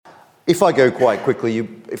If I go quite quickly,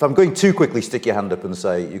 if I'm going too quickly, stick your hand up and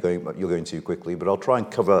say you're going too quickly, but I'll try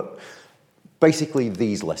and cover basically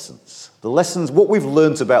these lessons. The lessons, what we've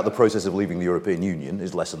learned about the process of leaving the European Union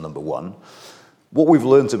is lesson number 1. What we've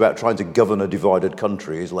learned about trying to govern a divided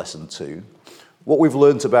country is lesson 2. What we've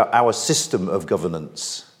learned about our system of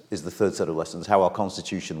governance is the third set of lessons, how our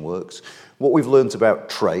constitution works. What we've learned about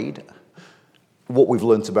trade, what we've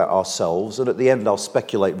learnt about ourselves, and at the end I'll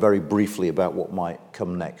speculate very briefly about what might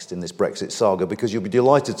come next in this Brexit saga, because you'll be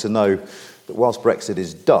delighted to know that whilst Brexit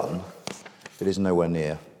is done, it is nowhere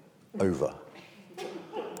near over.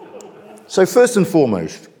 So first and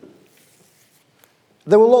foremost,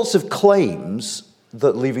 there were lots of claims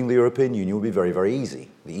that leaving the European Union would be very, very easy.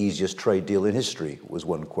 The easiest trade deal in history was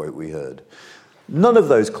one quote we heard. None of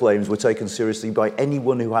those claims were taken seriously by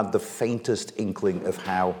anyone who had the faintest inkling of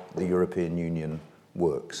how the European Union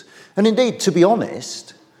works. And indeed, to be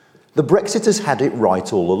honest, the Brexiters had it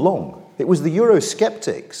right all along. It was the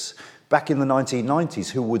Eurosceptics back in the 1990s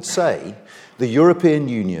who would say the European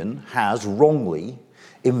Union has wrongly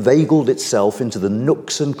inveigled itself into the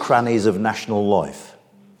nooks and crannies of national life.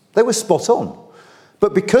 They were spot on.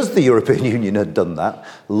 But because the European Union had done that,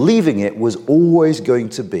 leaving it was always going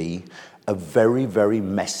to be a very, very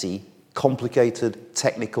messy, complicated,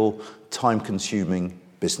 technical, time-consuming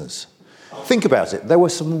business. Think about it. There were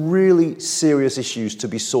some really serious issues to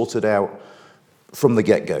be sorted out from the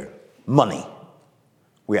get-go. Money.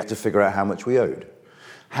 We had to figure out how much we owed.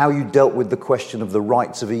 How you dealt with the question of the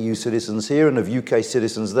rights of EU citizens here and of UK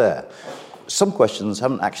citizens there. Some questions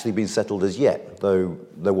haven't actually been settled as yet, though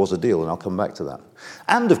there was a deal, and I'll come back to that.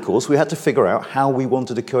 And, of course, we had to figure out how we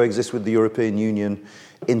wanted to coexist with the European Union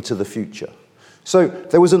into the future. So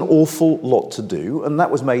there was an awful lot to do, and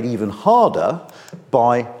that was made even harder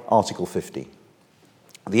by Article 50.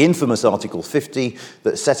 The infamous Article 50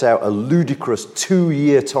 that set out a ludicrous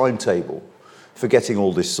 2-year timetable for getting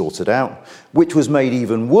all this sorted out, which was made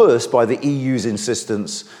even worse by the EU's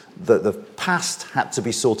insistence that the past had to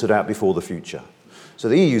be sorted out before the future. So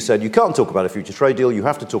the EU said, you can't talk about a future trade deal, you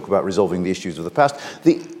have to talk about resolving the issues of the past.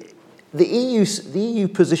 The EU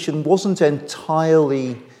position wasn't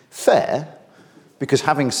entirely fair, because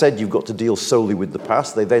having said you've got to deal solely with the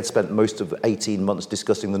past, they then spent most of 18 months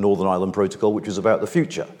discussing the Northern Ireland Protocol, which was about the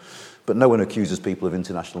future. But no one accuses people of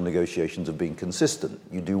international negotiations of being consistent.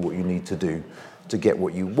 You do what you need to do to get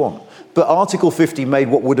what you want. But Article 50 made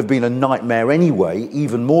what would have been a nightmare anyway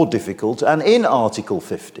even more difficult, and in Article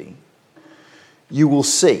 50, you will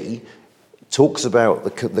see talks about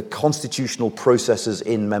the constitutional processes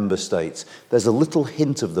in member states. There's a little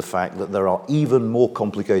hint of the fact that there are even more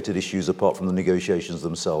complicated issues apart from the negotiations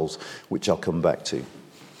themselves, which I'll come back to.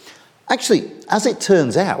 Actually, as it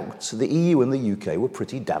turns out, the EU and the UK were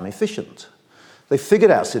pretty damn efficient. They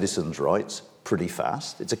figured out citizens' rights pretty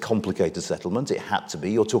fast. It's a complicated settlement. It had to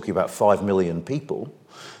be. You're talking about 5 million people.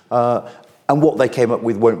 And what they came up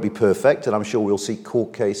with won't be perfect, and I'm sure we'll see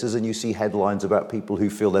court cases and you see headlines about people who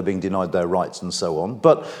feel they're being denied their rights and so on,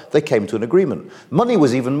 but they came to an agreement. Money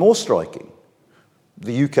was even more striking.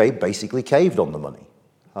 The UK basically caved on the money.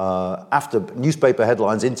 After newspaper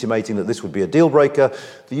headlines intimating that this would be a deal breaker,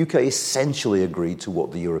 the UK essentially agreed to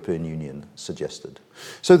what the European Union suggested.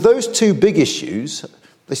 So those two big issues,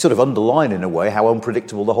 they sort of underline, in a way, how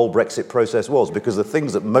unpredictable the whole Brexit process was, because the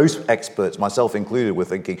things that most experts, myself included, were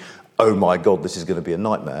thinking, oh my God, this is going to be a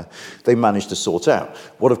nightmare, they managed to sort out.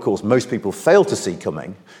 What, of course, most people failed to see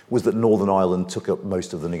coming was that Northern Ireland took up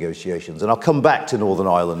most of the negotiations. And I'll come back to Northern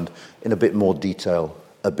Ireland in a bit more detail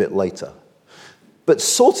a bit later. But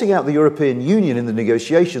sorting out the European Union in the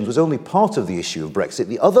negotiations was only part of the issue of Brexit.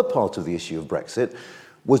 The other part of the issue of Brexit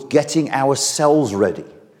was getting ourselves ready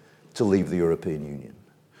to leave the European Union.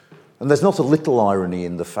 And there's not a little irony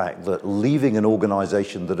in the fact that leaving an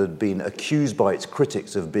organisation that had been accused by its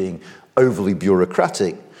critics of being overly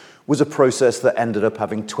bureaucratic was a process that ended up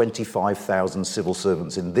having 25,000 civil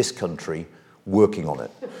servants in this country working on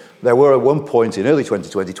it. There were at one point in early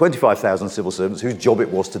 2020, 25,000 civil servants whose job it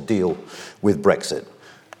was to deal with Brexit.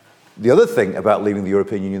 The other thing about leaving the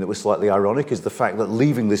European Union that was slightly ironic is the fact that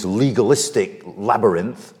leaving this legalistic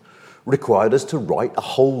labyrinth required us to write a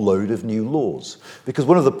whole load of new laws. Because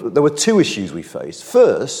there were two issues we faced.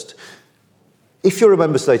 First, if you're a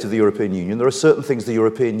member state of the European Union, there are certain things the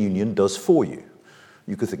European Union does for you.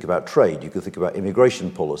 You could think about trade, you could think about immigration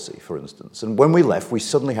policy, for instance. And when we left, we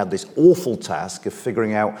suddenly had this awful task of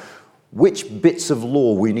figuring out which bits of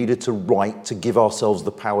law we needed to write to give ourselves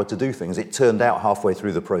the power to do things. It turned out halfway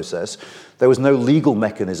through the process, there was no legal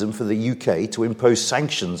mechanism for the UK to impose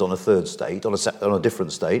sanctions on a third state, on a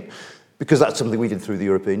different state, because that's something we did through the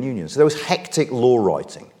European Union. So there was hectic law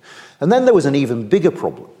writing. And then there was an even bigger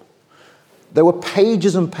problem, there were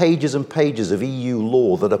pages and pages and pages of EU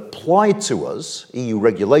law that applied to us, EU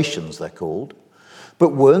regulations they're called, but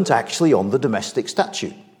weren't actually on the domestic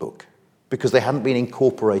statute book because they hadn't been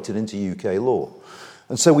incorporated into UK law.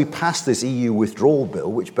 And so we passed this EU withdrawal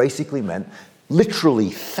bill, which basically meant literally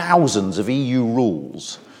thousands of EU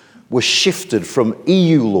rules were shifted from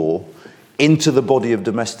EU law into the body of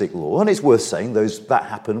domestic law. And it's worth saying that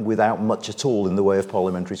happened without much at all in the way of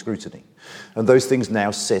parliamentary scrutiny. And those things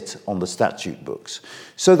now sit on the statute books.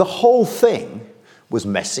 So the whole thing was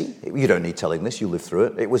messy. You don't need telling this, you lived through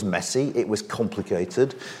it. It was messy, it was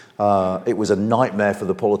complicated. It was a nightmare for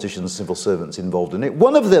the politicians and civil servants involved in it.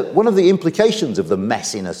 One of the implications of the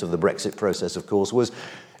messiness of the Brexit process, of course, was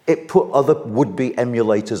it put other would-be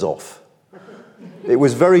emulators off. It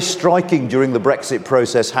was very striking during the Brexit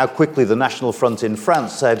process how quickly the National Front in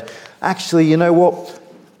France said, actually, you know what?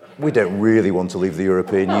 We don't really want to leave the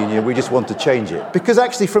European Union, we just want to change it. Because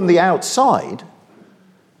actually from the outside,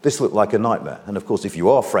 this looked like a nightmare. And of course, if you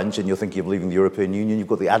are French and you're thinking of leaving the European Union, you've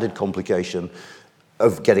got the added complication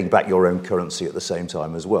of getting back your own currency at the same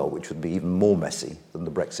time as well, which would be even more messy than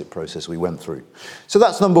the Brexit process we went through. So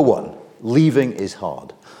that's number one. Leaving is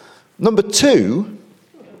hard. Number two,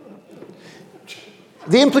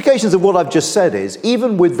 the implications of what I've just said is,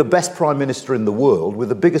 even with the best prime minister in the world, with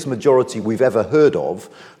the biggest majority we've ever heard of,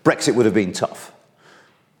 Brexit would have been tough.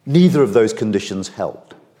 Neither of those conditions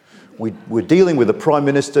helped. We're dealing with a prime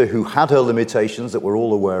minister who had her limitations that we're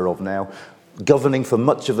all aware of now, governing for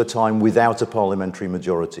much of the time without a parliamentary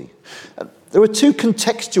majority. There were two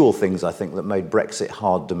contextual things, I think, that made Brexit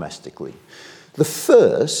hard domestically. The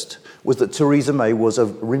first was that Theresa May was a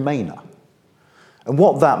Remainer. And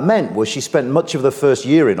what that meant was she spent much of the first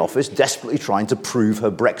year in office desperately trying to prove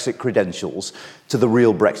her Brexit credentials to the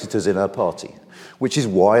real Brexiters in her party, which is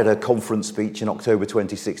why at her conference speech in October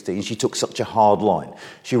 2016, she took such a hard line.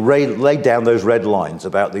 She laid down those red lines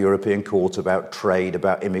about the European Court, about trade,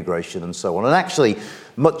 about immigration, and so on. And actually,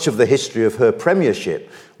 much of the history of her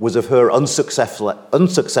premiership was of her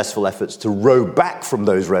unsuccessful efforts to row back from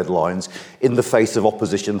those red lines in the face of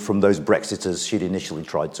opposition from those Brexiters she'd initially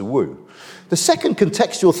tried to woo. The second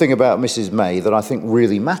contextual thing about Mrs. May that I think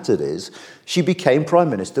really mattered is she became Prime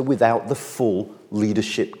Minister without the full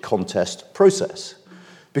leadership contest process.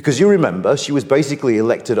 Because you remember, she was basically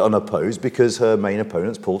elected unopposed because her main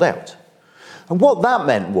opponents pulled out. And what that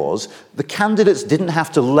meant was the candidates didn't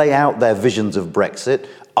have to lay out their visions of Brexit,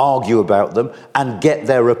 argue about them, and get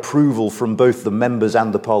their approval from both the members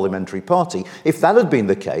and the parliamentary party. If that had been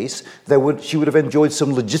the case, she would have enjoyed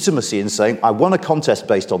some legitimacy in saying, I won a contest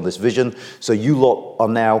based on this vision, so you lot are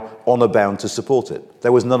now honour bound to support it.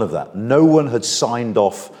 There was none of that. No one had signed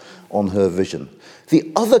off on her vision. The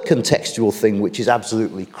other contextual thing, which is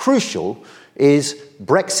absolutely crucial, is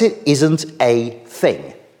Brexit isn't a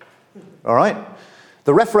thing. All right?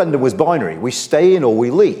 The referendum was binary. We stay in or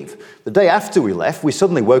we leave. The day after we left, we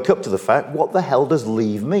suddenly woke up to the fact, what the hell does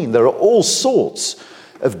leave mean? There are all sorts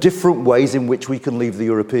of different ways in which we can leave the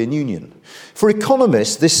European Union. For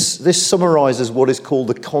economists, this summarises what is called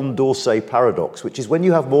the Condorcet paradox, which is when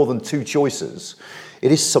you have more than two choices,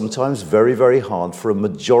 it is sometimes very, very hard for a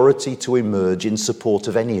majority to emerge in support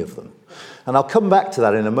of any of them. And I'll come back to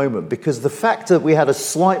that in a moment, because the fact that we had a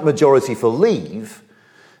slight majority for leave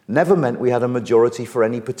never meant we had a majority for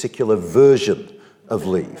any particular version of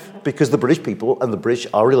leave, because the British people and the British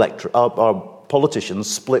our politicians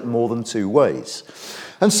split more than two ways.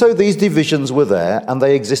 And so these divisions were there, and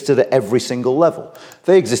they existed at every single level.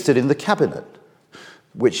 They existed in the cabinet,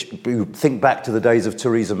 which, you think back to the days of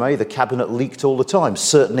Theresa May, the cabinet leaked all the time.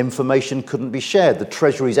 Certain information couldn't be shared. The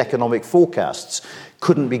Treasury's economic forecasts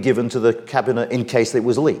couldn't be given to the cabinet in case it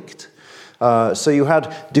was leaked. So you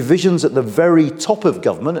had divisions at the very top of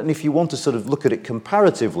government, and if you want to sort of look at it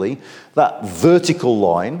comparatively, that vertical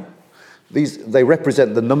line, they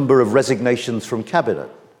represent the number of resignations from cabinet.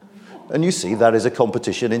 And you see that is a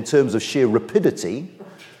competition in terms of sheer rapidity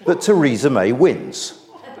that Theresa May wins,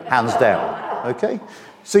 hands down, okay?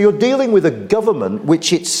 So you're dealing with a government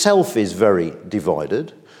which itself is very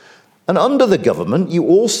divided, and under the government you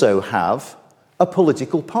also have a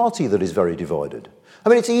political party that is very divided. I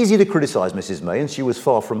mean, it's easy to criticise Mrs. May, and she was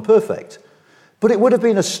far from perfect. But it would have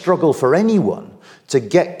been a struggle for anyone to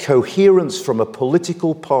get coherence from a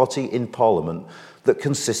political party in Parliament that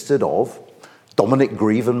consisted of Dominic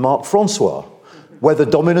Grieve and Marc Francois, where the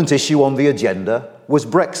dominant issue on the agenda was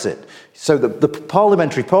Brexit. So the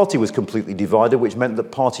parliamentary party was completely divided, which meant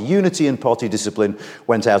that party unity and party discipline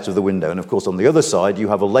went out of the window. And of course, on the other side, you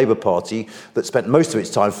have a Labour Party that spent most of its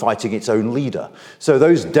time fighting its own leader. So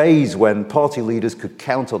those days when party leaders could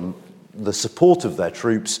count on the support of their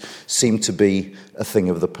troops seemed to be a thing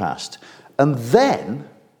of the past. And then,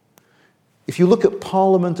 if you look at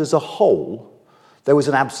Parliament as a whole, there was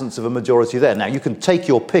an absence of a majority there. Now, you can take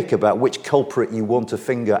your pick about which culprit you want to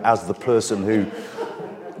finger as the person who,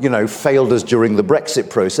 failed us during the Brexit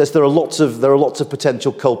process. There are lots of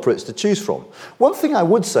potential culprits to choose from. One thing I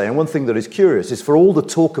would say, and one thing that is curious, is for all the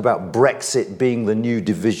talk about Brexit being the new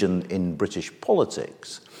division in British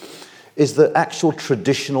politics, is that actual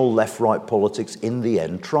traditional left-right politics in the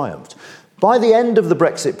end triumphed. By the end of the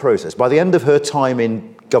Brexit process, by the end of her time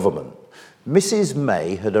in government, Mrs.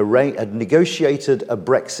 May had negotiated a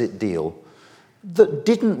Brexit deal that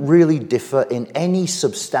didn't really differ in any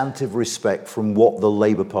substantive respect from what the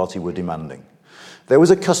Labour Party were demanding. There was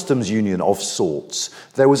a customs union of sorts.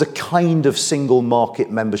 There was a kind of single market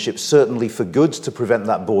membership, certainly for goods, to prevent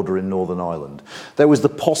that border in Northern Ireland. There was the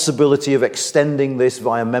possibility of extending this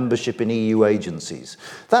via membership in EU agencies.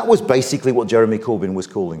 That was basically what Jeremy Corbyn was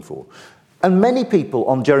calling for. And many people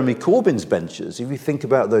on Jeremy Corbyn's benches, if you think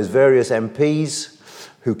about those various MPs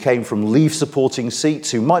who came from Leave-supporting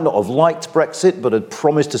seats, who might not have liked Brexit, but had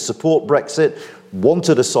promised to support Brexit,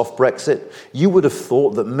 wanted a soft Brexit, you would have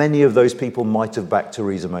thought that many of those people might have backed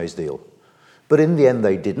Theresa May's deal. But in the end,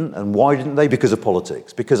 they didn't. And why didn't they? Because of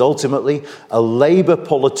politics. Because ultimately, a Labour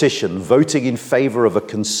politician voting in favour of a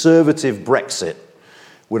conservative Brexit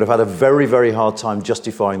would have had a very, very hard time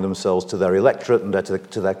justifying themselves to their electorate and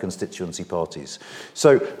to their constituency parties.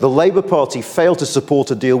 So the Labour Party failed to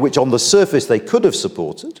support a deal which on the surface they could have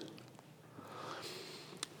supported.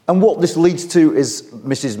 And what this leads to is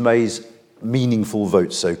Mrs. May's meaningful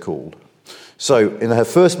vote, so-called. So in her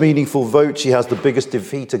first meaningful vote, she has the biggest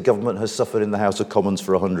defeat a government has suffered in the House of Commons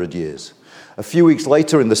for 100 years. A few weeks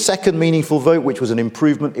later, in the second meaningful vote, which was an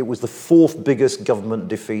improvement, it was the fourth biggest government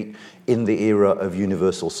defeat in the era of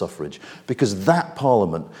universal suffrage, because that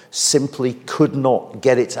Parliament simply could not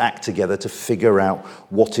get its act together to figure out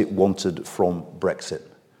what it wanted from Brexit.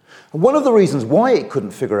 And one of the reasons why it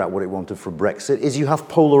couldn't figure out what it wanted from Brexit is you have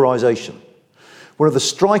polarisation. One of the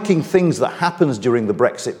striking things that happens during the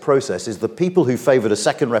Brexit process is the people who favoured a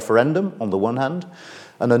second referendum, on the one hand,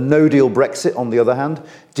 and a no-deal Brexit, on the other hand,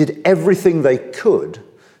 did everything they could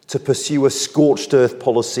to pursue a scorched earth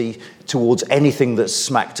policy towards anything that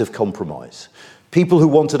smacked of compromise. People who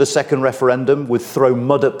wanted a second referendum would throw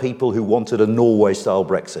mud at people who wanted a Norway-style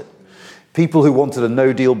Brexit. People who wanted a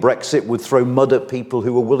no-deal Brexit would throw mud at people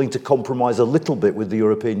who were willing to compromise a little bit with the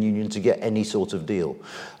European Union to get any sort of deal.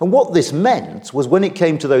 And what this meant was when it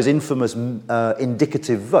came to those infamous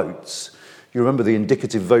indicative votes, you remember the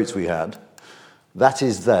indicative votes we had, that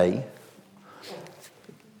is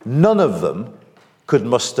none of them could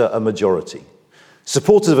muster a majority.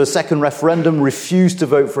 Supporters of a second referendum refused to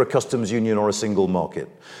vote for a customs union or a single market.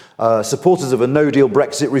 Supporters of a no-deal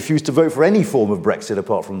Brexit refused to vote for any form of Brexit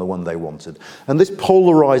apart from the one they wanted. And this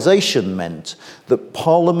polarisation meant that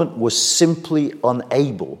Parliament was simply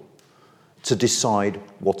unable to decide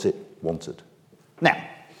what it wanted. Now,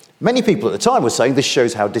 many people at the time were saying this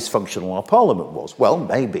shows how dysfunctional our Parliament was. Well,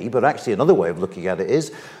 maybe, but actually another way of looking at it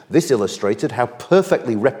is this illustrated how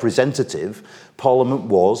perfectly representative Parliament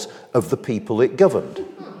was of the people it governed.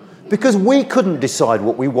 Because we couldn't decide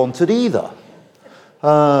what we wanted either.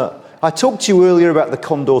 I talked to you earlier about the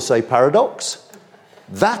Condorcet paradox.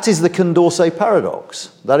 That is the Condorcet paradox.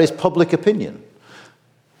 That is public opinion.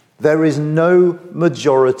 There is no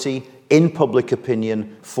majority in public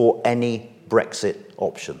opinion for any Brexit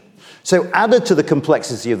option. So added to the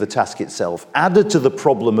complexity of the task itself, added to the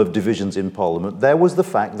problem of divisions in Parliament, there was the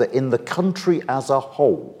fact that in the country as a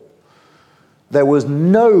whole, there was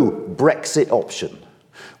no Brexit option,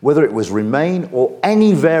 whether it was Remain or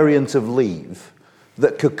any variant of Leave,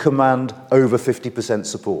 that could command over 50%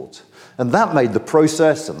 support. And that made the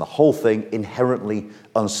process and the whole thing inherently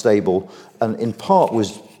unstable, and in part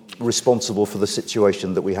was responsible for the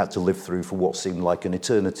situation that we had to live through for what seemed like an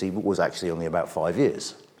eternity, but was actually only about 5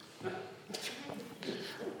 years.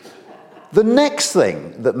 The next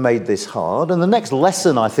thing that made this hard, and the next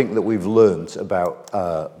lesson I think that we've learned about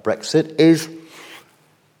Brexit is,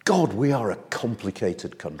 God, we are a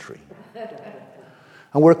complicated country.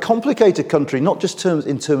 And we're a complicated country, not just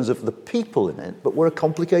in terms of the people in it, but we're a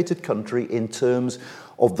complicated country in terms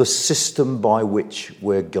of the system by which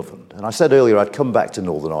we're governed. And I said earlier I'd come back to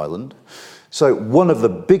Northern Ireland. So one of the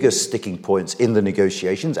biggest sticking points in the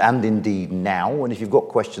negotiations, and indeed now, and if you've got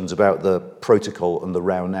questions about the protocol and the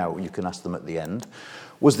row now, you can ask them at the end,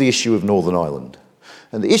 was the issue of Northern Ireland.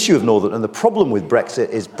 And the issue of and the problem with Brexit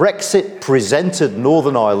is Brexit presented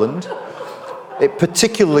Northern Ireland, it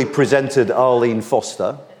particularly presented Arlene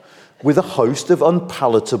Foster, with a host of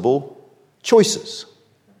unpalatable choices.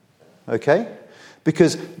 Okay?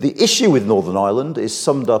 Because the issue with Northern Ireland is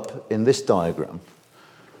summed up in this diagram.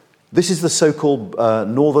 This is the so-called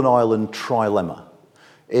Northern Ireland trilemma.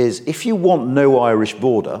 Is if you want no Irish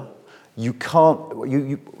border, you can't.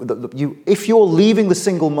 If you're leaving the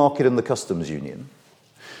single market and the customs union,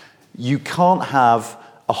 you can't have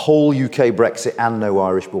a whole UK Brexit and no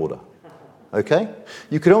Irish border. Okay?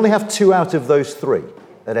 You could only have 2 out of those 3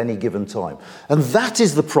 at any given time. And that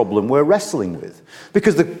is the problem we're wrestling with.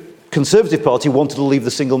 Because the Conservative Party wanted to leave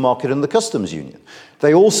the single market and the customs union.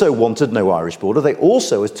 They also wanted no Irish border. They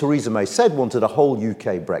also, as Theresa May said, wanted a whole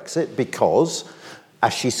UK Brexit because,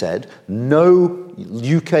 as she said, no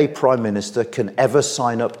UK Prime Minister can ever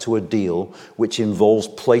sign up to a deal which involves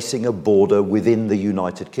placing a border within the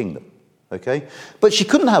United Kingdom. Okay? But she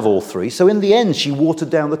couldn't have all 3, so in the end she watered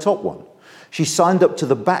down the top one. She signed up to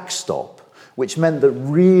the backstop, which meant that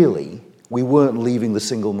really we weren't leaving the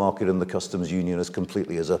single market and the customs union as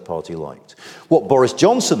completely as her party liked. What Boris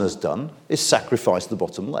Johnson has done is sacrifice the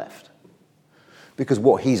bottom left. Because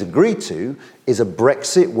what he's agreed to is a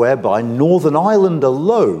Brexit whereby Northern Ireland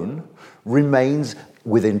alone remains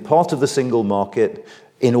within part of the single market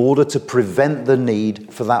in order to prevent the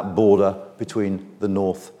need for that border between the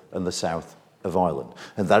north and the south of Ireland.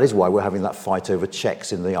 And that is why we're having that fight over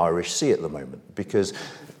checks in the Irish Sea at the moment, because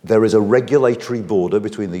there is a regulatory border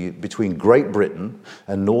between Great Britain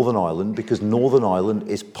and Northern Ireland, because Northern Ireland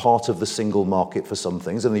is part of the single market for some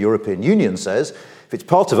things, and the European Union says, if it's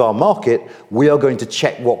part of our market, we are going to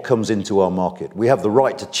check what comes into our market. We have the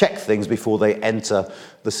right to check things before they enter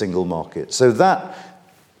the single market. So that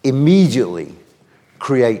immediately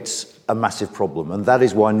creates a massive problem, and that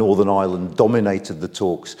is why Northern Ireland dominated the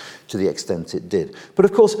talks to the extent it did. But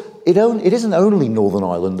of course, it isn't only Northern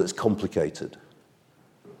Ireland that's complicated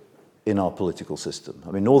in our political system.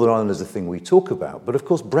 I mean, Northern Ireland is the thing we talk about, but of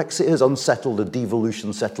course Brexit has unsettled a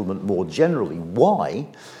devolution settlement more generally. Why?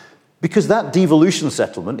 Because that devolution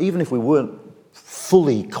settlement, even if we weren't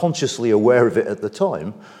fully consciously aware of it at the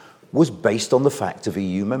time, was based on the fact of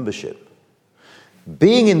EU membership.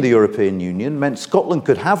 Being in the European Union meant Scotland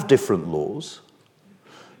could have different laws,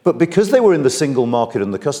 but because they were in the single market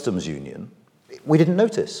and the customs union, we didn't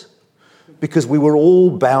notice. Because we were all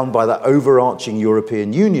bound by that overarching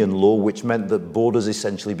European Union law, which meant that borders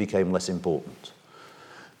essentially became less important.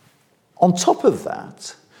 On top of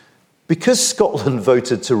that, because Scotland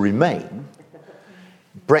voted to remain,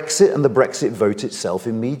 Brexit and the Brexit vote itself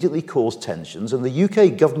immediately caused tensions, and the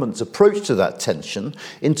UK government's approach to that tension,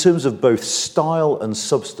 in terms of both style and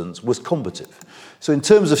substance, was combative. So in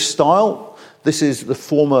terms of style, this is the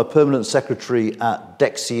former permanent secretary at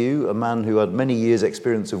DexEU, a man who had many years'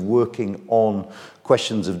 experience of working on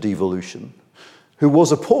questions of devolution, who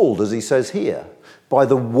was appalled, as he says here, by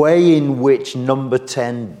the way in which Number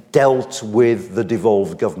 10 dealt with the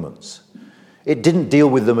devolved governments. It didn't deal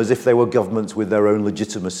with them as if they were governments with their own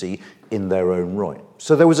legitimacy in their own right.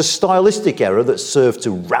 So there was a stylistic error that served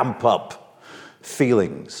to ramp up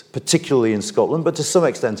feelings, particularly in Scotland, but to some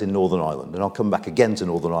extent in Northern Ireland. And I'll come back again to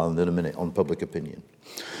Northern Ireland in a minute on public opinion.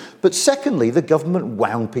 But secondly, the government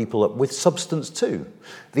wound people up with substance too.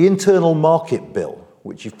 The Internal Market Bill,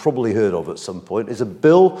 which you've probably heard of at some point, is a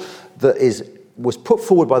bill that was put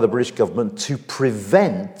forward by the British government to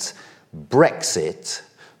prevent Brexit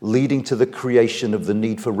leading to the creation of the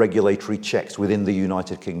need for regulatory checks within the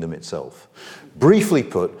United Kingdom itself. Briefly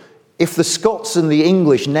put, if the Scots and the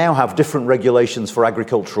English now have different regulations for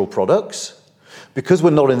agricultural products, because we're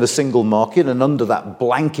not in the single market and under that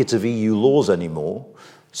blanket of EU laws anymore,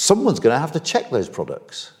 someone's going to have to check those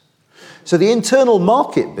products. So the Internal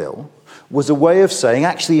Market Bill was a way of saying,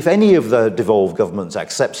 actually, if any of the devolved governments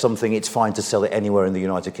accept something, it's fine to sell it anywhere in the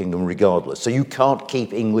United Kingdom regardless. So you can't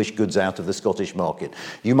keep English goods out of the Scottish market.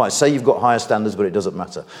 You might say you've got higher standards, but it doesn't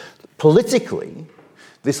matter. Politically,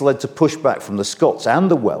 this led to pushback from the Scots and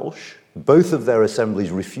the Welsh. Both of their assemblies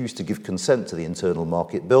refused to give consent to the Internal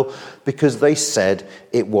Market Bill because they said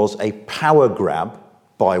it was a power grab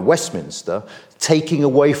by Westminster, taking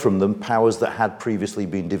away from them powers that had previously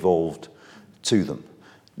been devolved to them.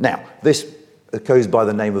 Now, this goes by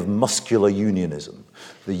the name of muscular unionism.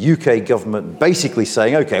 The UK government basically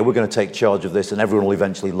saying, okay, we're going to take charge of this and everyone will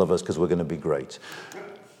eventually love us because we're going to be great.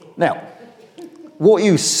 Now, what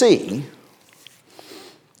you see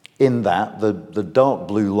in that, the dark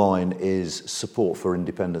blue line is support for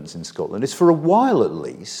independence in Scotland. It's for a while at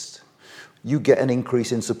least, you get an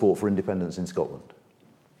increase in support for independence in Scotland.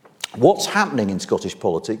 What's happening in Scottish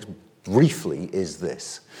politics, briefly, is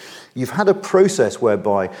this. You've had a process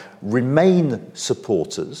whereby Remain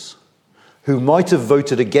supporters who might have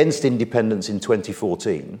voted against independence in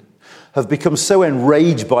 2014 have become so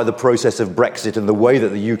enraged by the process of Brexit and the way that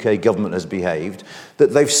the UK government has behaved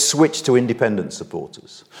that they've switched to independence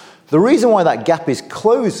supporters. The reason why that gap is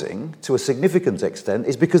closing to a significant extent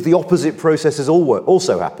is because the opposite process has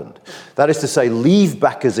also happened. That is to say, Leave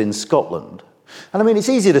backers in Scotland. And I mean, it's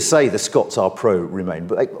easier to say the Scots are pro-Remain,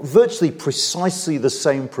 but virtually precisely the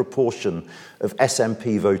same proportion of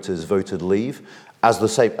SNP voters voted Leave as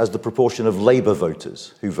the proportion of Labour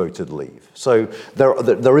voters who voted Leave. So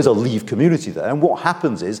there is a Leave community there. And what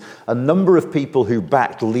happens is a number of people who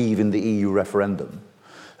backed Leave in the EU referendum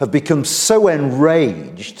have become so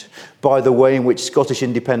enraged by the way in which Scottish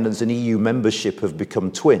independence and EU membership have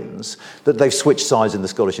become twins that they've switched sides in the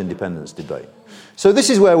Scottish independence debate. So this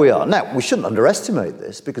is where we are. Now, we shouldn't underestimate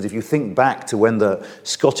this, because if you think back to when the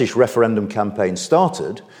Scottish referendum campaign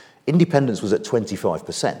started, independence was at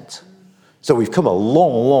 25%. So we've come a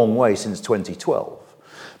long, long way since 2012.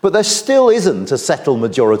 But there still isn't a settled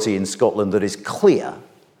majority in Scotland that is clear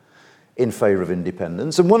in favour of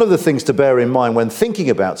independence. And one of the things to bear in mind when thinking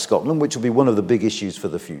about Scotland, which will be one of the big issues for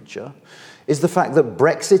the future, is the fact that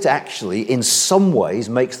Brexit actually, in some ways,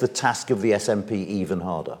 makes the task of the SNP even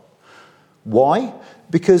harder. Why?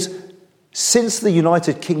 Because since the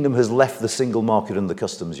United Kingdom has left the single market and the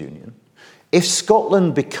customs union, if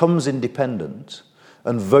Scotland becomes independent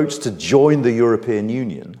and votes to join the European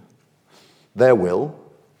Union, there will,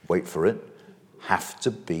 wait for it, have to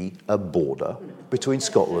be a border between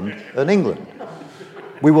Scotland and England.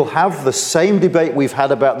 We will have the same debate we've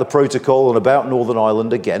had about the protocol and about Northern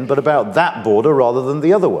Ireland again, but about that border rather than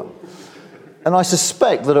the other one. And I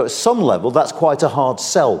suspect that at some level that's quite a hard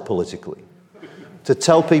sell politically, to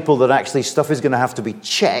tell people that actually stuff is going to have to be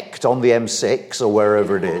checked on the M6 or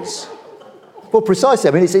wherever it is. Well, precisely.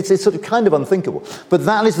 I mean, it's sort of kind of unthinkable. But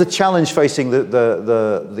that is the challenge facing the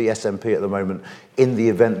SNP at the moment in the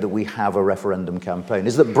event that we have a referendum campaign,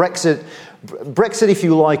 is that Brexit, if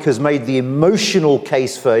you like, has made the emotional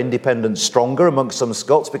case for independence stronger amongst some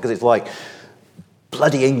Scots, because it's like,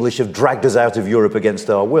 bloody English have dragged us out of Europe against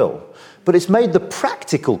our will. But it's made the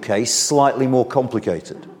practical case slightly more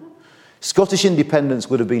complicated. Scottish independence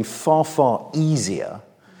would have been far, far easier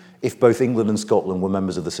if both England and Scotland were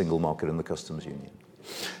members of the single market and the customs union.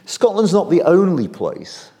 Scotland's not the only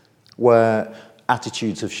place where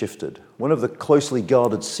attitudes have shifted. One of the closely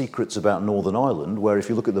guarded secrets about Northern Ireland, where if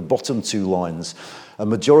you look at the bottom two lines, a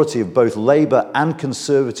majority of both Labour and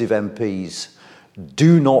Conservative MPs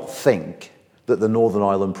do not think that the Northern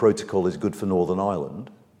Ireland Protocol is good for Northern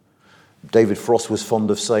Ireland. David Frost was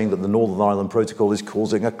fond of saying that the Northern Ireland Protocol is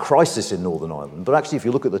causing a crisis in Northern Ireland. But actually, if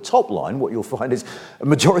you look at the top line, what you'll find is a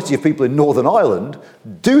majority of people in Northern Ireland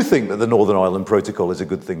do think that the Northern Ireland Protocol is a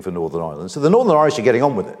good thing for Northern Ireland. So the Northern Irish are getting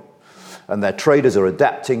on with it. And their traders are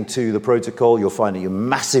adapting to the protocol. You'll find a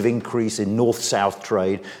massive increase in north-south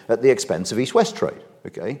trade at the expense of east-west trade.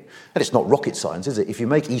 Okay? And it's not rocket science, is it? If you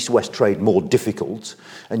make east-west trade more difficult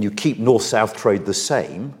and you keep north-south trade the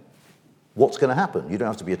same, what's going to happen? You don't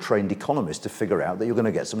have to be a trained economist to figure out that you're going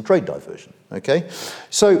to get some trade diversion, okay?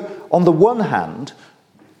 So, on the one hand,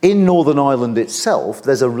 in Northern Ireland itself,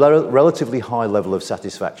 there's a relatively high level of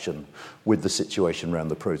satisfaction with the situation around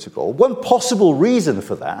the protocol. One possible reason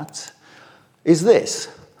for that is this.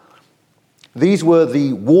 These were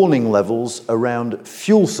the warning levels around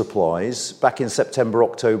fuel supplies back in September,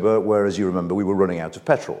 October, where, as you remember, we were running out of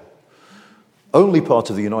petrol. Only part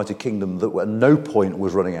of the United Kingdom that at no point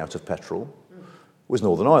was running out of petrol was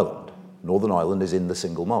Northern Ireland. Northern Ireland is in the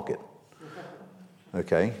single market.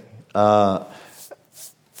 Okay?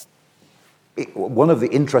 One of the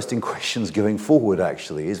interesting questions going forward,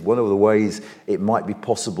 actually, is one of the ways it might be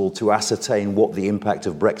possible to ascertain what the impact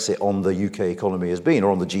of Brexit on the UK economy has been,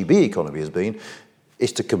 or on the GB economy has been,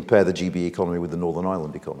 is to compare the GB economy with the Northern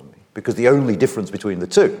Ireland economy. Because the only difference between the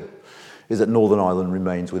two is that Northern Ireland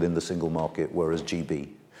remains within the single market, whereas GB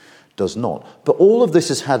does not. But all of this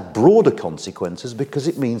has had broader consequences because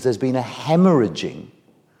it means there's been a hemorrhaging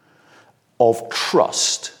of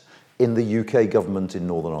trust in the UK government in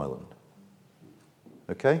Northern Ireland.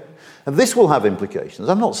 Okay? And this will have implications.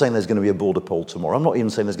 I'm not saying there's going to be a border poll tomorrow. I'm not even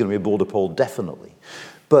saying there's going to be a border poll definitely.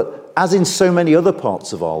 But as in so many other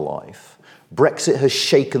parts of our life, Brexit has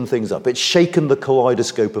shaken things up. It's shaken the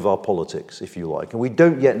kaleidoscope of our politics, if you like. And we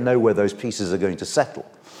don't yet know where those pieces are going to settle.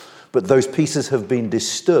 But those pieces have been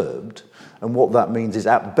disturbed, and what that means is,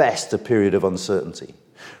 at best, a period of uncertainty.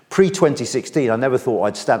 Pre-2016, I never thought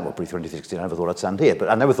I'd stand... Well, pre-2016, I never thought I'd stand here, but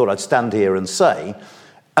I never thought I'd stand here and say,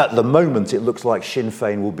 at the moment, it looks like Sinn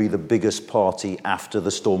Féin will be the biggest party after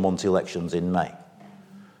the Stormont elections in May.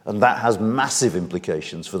 And that has massive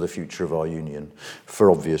implications for the future of our union, for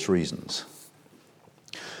obvious reasons.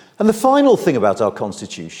 And the final thing about our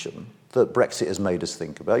constitution that Brexit has made us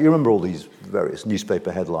think about, you remember all these various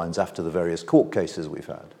newspaper headlines after the various court cases we've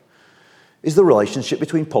had, is the relationship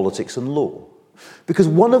between politics and law. Because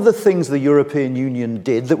one of the things the European Union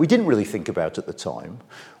did that we didn't really think about at the time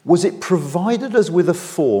was it provided us with a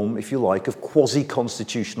form, if you like, of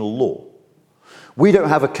quasi-constitutional law. We don't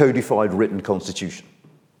have a codified written constitution.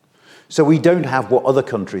 So we don't have what other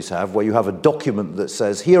countries have, where you have a document that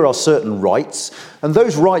says, here are certain rights, and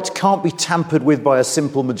those rights can't be tampered with by a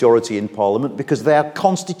simple majority in Parliament because they are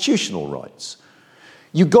constitutional rights.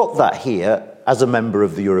 You got that here as a member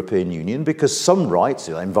of the European Union because some rights,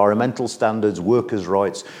 environmental standards, workers'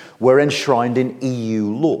 rights, were enshrined in EU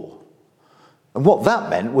law. And what that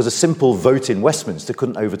meant was a simple vote in Westminster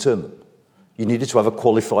couldn't overturn them. You needed to have a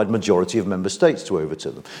qualified majority of member states to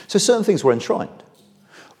overturn them. So certain things were enshrined.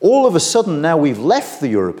 All of a sudden, now we've left the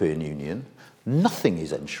European Union, nothing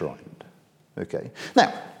is enshrined. Okay?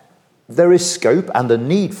 Now, there is scope and a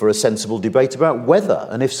need for a sensible debate about whether,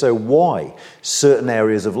 and if so, why, certain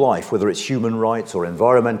areas of life, whether it's human rights or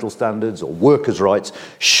environmental standards or workers' rights,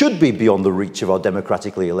 should be beyond the reach of our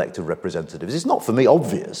democratically elected representatives. It's not, for me,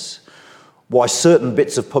 obvious why certain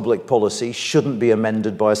bits of public policy shouldn't be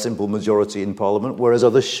amended by a simple majority in Parliament, whereas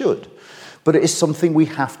others should. But it is something we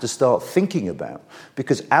have to start thinking about,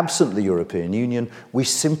 because absent the European Union, we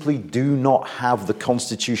simply do not have the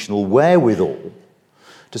constitutional wherewithal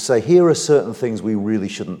to say, here are certain things we really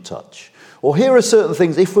shouldn't touch. Or here are certain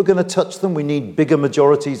things, if we're going to touch them, we need bigger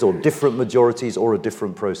majorities or different majorities or a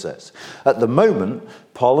different process. At the moment,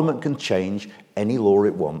 Parliament can change any law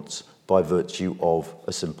it wants by virtue of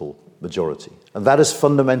a simple majority. And that has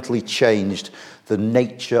fundamentally changed the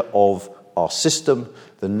nature of our system,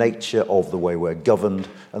 the nature of the way we're governed,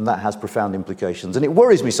 and that has profound implications. And it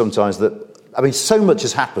worries me sometimes that, so much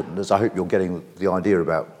has happened, as I hope you're getting the idea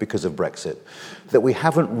about, because of Brexit, that we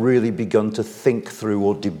haven't really begun to think through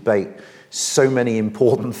or debate so many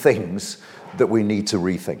important things that we need to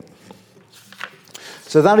rethink.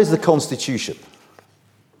 So that is the Constitution.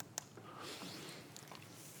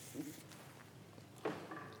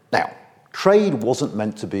 Now, trade wasn't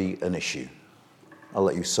meant to be an issue. I'll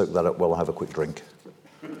let you soak that up while I have a quick drink.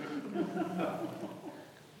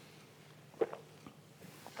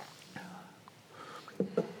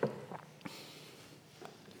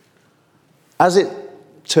 As it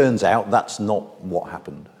turns out, that's not what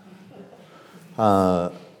happened.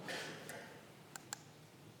 Matt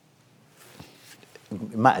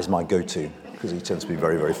is my go-to, because he tends to be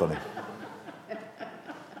very, very funny.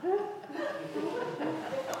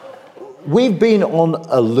 We've been on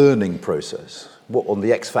a learning process, what on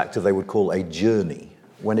the X Factor they would call a journey,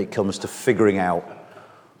 when it comes to figuring out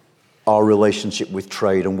our relationship with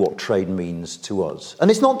trade and what trade means to us.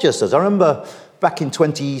 And it's not just us. I remember back in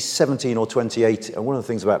 2017 or 2018, and one of the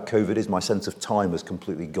things about COVID is my sense of time has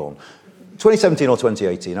completely gone. 2017 or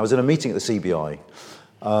 2018, I was in a meeting at the CBI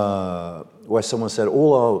where someone said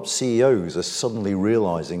all our CEOs are suddenly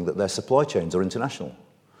realizing that their supply chains are international.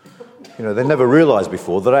 They never realized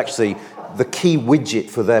before that actually the key widget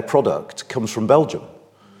for their product comes from Belgium.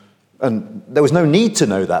 And there was no need to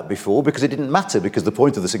know that before because it didn't matter, because the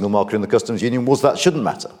point of the single market and the customs union was that shouldn't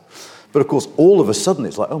matter. But of course, all of a sudden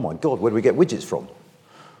it's like, oh my God, where do we get widgets from?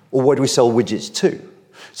 Or where do we sell widgets to?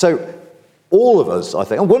 So all of us, I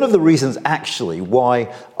think, and one of the reasons actually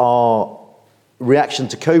why our reaction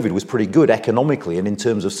to COVID was pretty good economically and in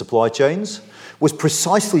terms of supply chains was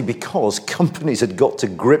precisely because companies had got to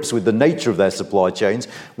grips with the nature of their supply chains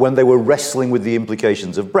when they were wrestling with the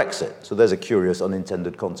implications of Brexit. So there's a curious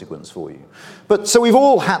unintended consequence for you. But so we've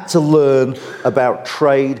all had to learn about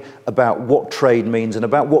trade, about what trade means, and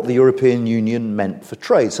about what the European Union meant for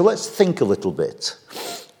trade. So let's think a little bit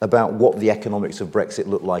about what the economics of Brexit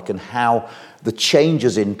look like and how the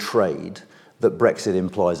changes in trade that Brexit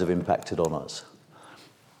implies have impacted on us.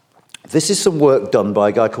 This is some work done by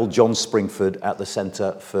a guy called John Springford at the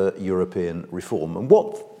Centre for European Reform. And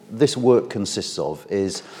what this work consists of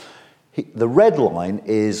is, the red line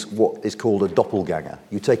is what is called a doppelganger.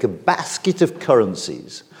 You take a basket of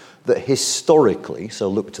currencies that historically, so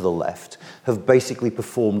look to the left, have basically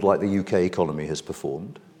performed like the UK economy has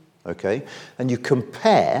performed, okay? And you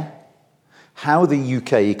compare how the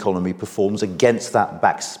UK economy performs against that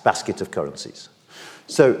basket of currencies.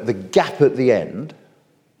 So the gap at the end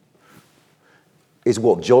is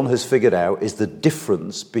what John has figured out is the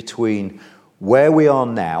difference between where we are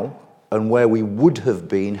now and where we would have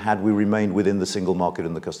been had we remained within the single market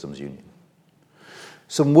and the customs union.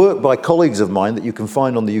 Some work by colleagues of mine that you can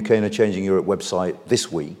find on the UK and a Changing Europe website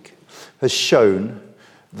this week has shown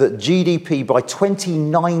that GDP by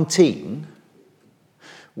 2019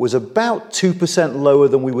 was about 2% lower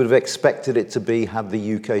than we would have expected it to be had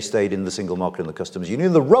the UK stayed in the single market and the customs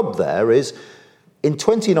union. The rub there is, in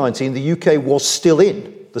 2019, the UK was still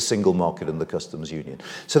in the single market and the customs union.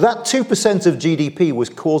 So that 2% of GDP was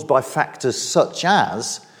caused by factors such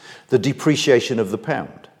as the depreciation of the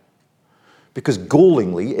pound. Because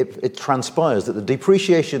gallingly, it transpires that the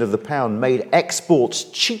depreciation of the pound made exports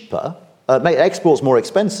cheaper, made exports more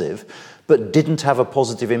expensive, but didn't have a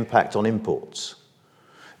positive impact on imports.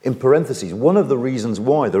 In parentheses, one of the reasons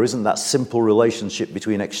why there isn't that simple relationship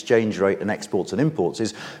between exchange rate and exports and imports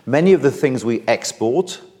is many of the things we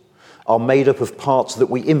export are made up of parts that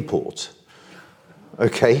we import.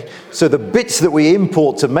 Okay? So the bits that we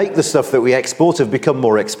import to make the stuff that we export have become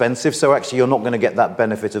more expensive, so actually you're not going to get that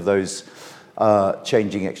benefit of those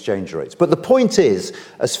changing exchange rates. But the point is,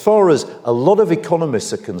 as far as a lot of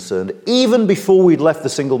economists are concerned, even before we'd left the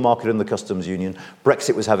single market and the customs union,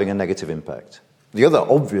 Brexit was having a negative impact. The other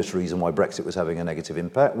obvious reason why Brexit was having a negative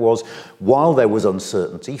impact was, while there was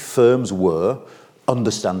uncertainty, firms were,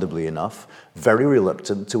 understandably enough, very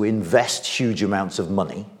reluctant to invest huge amounts of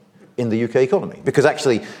money in the UK economy. Because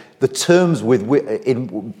actually, the terms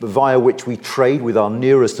via which we trade with our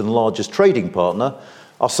nearest and largest trading partner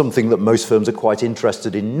are something that most firms are quite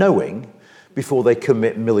interested in knowing before they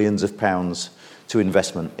commit millions of pounds to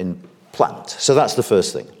investment in plant. So that's the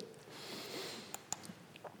first thing.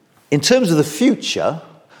 In terms of the future,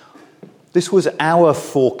 this was our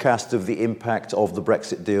forecast of the impact of the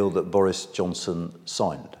Brexit deal that Boris Johnson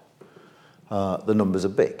signed. The numbers are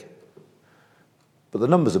big. But the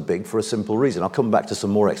numbers are big for a simple reason. I'll come back to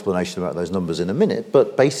some more explanation about those numbers in a minute.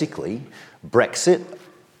 But basically, Brexit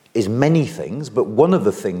is many things, but one of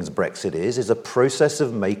the things Brexit is a process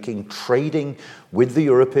of making trading with the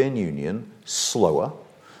European Union slower,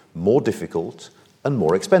 more difficult, and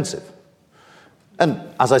more expensive. And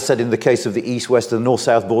as I said, in the case of the east-west and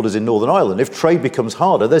north-south borders in Northern Ireland, if trade becomes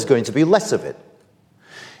harder, there's going to be less of it.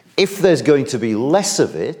 If there's going to be less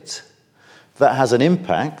of it, that has an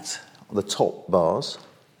impact, the top bars,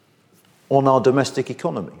 on our domestic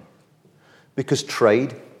economy. Because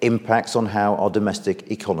trade impacts on how our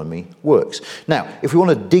domestic economy works. Now, if we want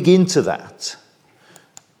to dig into that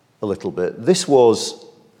a little bit, this was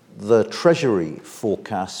the Treasury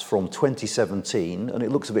forecast from 2017, and it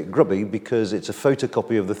looks a bit grubby because it's a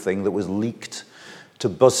photocopy of the thing that was leaked to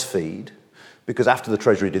BuzzFeed, because after the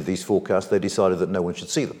Treasury did these forecasts, they decided that no one should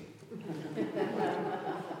see them.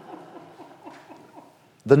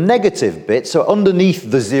 The negative bit, so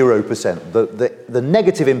underneath the 0%, the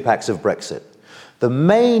negative impacts of Brexit. The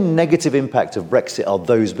main negative impact of Brexit are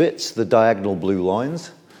those bits, the diagonal blue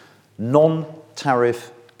lines,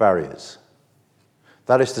 non-tariff barriers.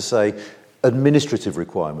 That is to say, administrative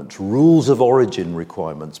requirements, rules of origin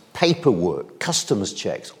requirements, paperwork, customs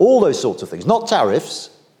checks, all those sorts of things. Not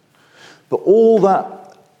tariffs, but all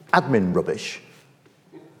that admin rubbish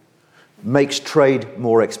makes trade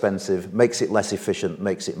more expensive, makes it less efficient,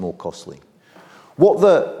 makes it more costly. What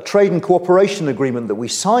the trade and cooperation agreement that we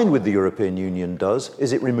signed with the European Union does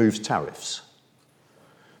is it removes tariffs.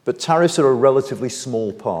 But tariffs are a relatively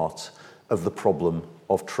small part of the problem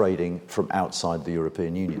of trading from outside the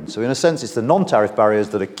European Union. So in a sense, it's the non-tariff barriers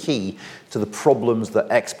that are key to the problems that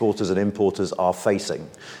exporters and importers are facing.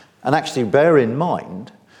 And actually, bear in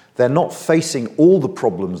mind, they're not facing all the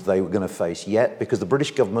problems they were going to face yet, because the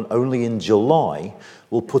British government only in July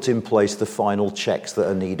will put in place the final checks that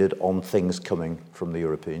are needed on things coming from the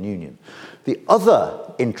European Union. The other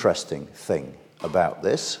interesting thing about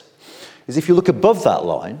this is if you look above that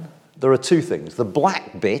line, there are two things. The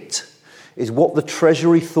black bit is what the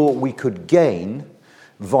Treasury thought we could gain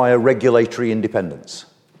via regulatory independence.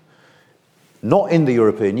 Not in the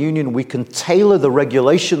European Union. We can tailor the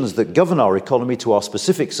regulations that govern our economy to our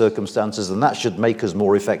specific circumstances, and that should make us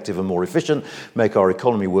more effective and more efficient, make our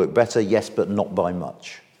economy work better, yes, but not by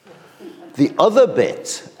much. The other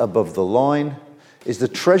bit above the line is the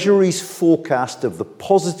Treasury's forecast of the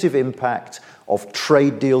positive impact of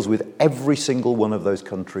trade deals with every single one of those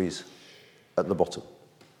countries at the bottom.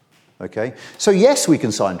 Okay? So yes, we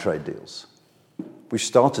can sign trade deals. We've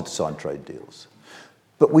started to sign trade deals.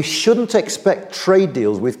 But we shouldn't expect trade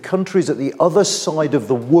deals with countries at the other side of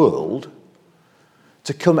the world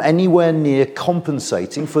to come anywhere near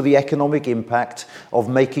compensating for the economic impact of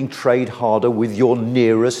making trade harder with your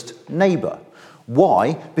nearest neighbour.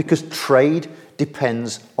 Why? Because trade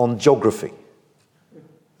depends on geography.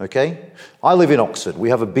 Okay? I live in Oxford. We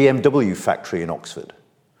have a BMW factory in Oxford.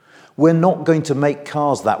 We're not going to make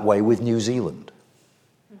cars that way with New Zealand.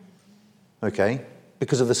 Okay?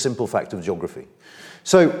 Because of the simple fact of geography.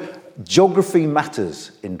 So geography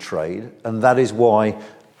matters in trade, and that is why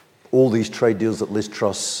all these trade deals that Liz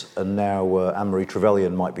Truss and now Anne-Marie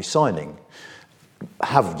Trevelyan might be signing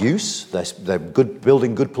have use. They're good,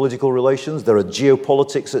 building good political relations. There are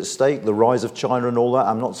geopolitics at stake, the rise of China and all that.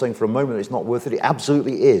 I'm not saying for a moment it's not worth it. It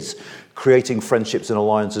absolutely is creating friendships and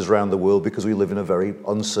alliances around the world because we live in a very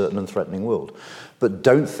uncertain and threatening world. But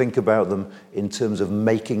don't think about them in terms of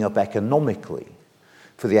making up economically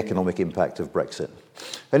for the economic impact of Brexit.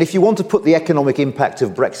 And if you want to put the economic impact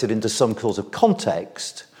of Brexit into some sort of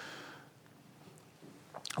context,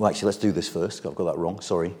 well, actually, let's do this first. I've got that wrong,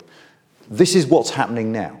 sorry. This is what's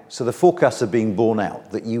happening now. So the forecasts are being borne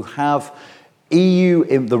out, that you have EU,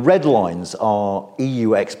 the red lines are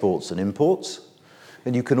EU exports and imports,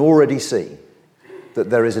 and you can already see that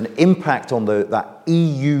there is an impact on that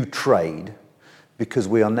EU trade because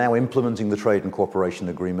we are now implementing the Trade and Cooperation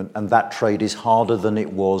Agreement, and that trade is harder than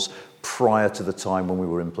it was prior to the time when we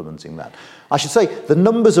were implementing that. I should say, the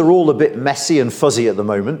numbers are all a bit messy and fuzzy at the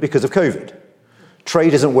moment because of COVID.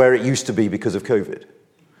 Trade isn't where it used to be because of COVID.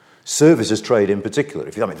 Services trade in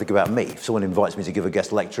particular. Think about me. If someone invites me to give a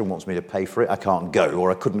guest lecture and wants me to pay for it, I can't go,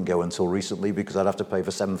 or I couldn't go until recently because I'd have to pay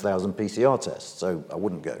for 7,000 PCR tests, so I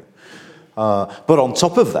wouldn't go. But on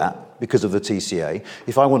top of that, because of the TCA,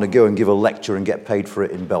 if I want to go and give a lecture and get paid for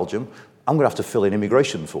it in Belgium, I'm going to have to fill in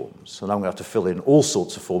immigration forms, and I'm going to have to fill in all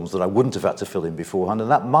sorts of forms that I wouldn't have had to fill in beforehand,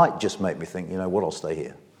 and that might just make me think, you know what, I'll stay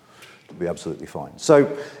here. It'll be absolutely fine.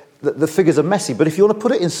 So the figures are messy, but if you want to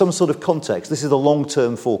put it in some sort of context, this is a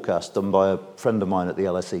long-term forecast done by a friend of mine at the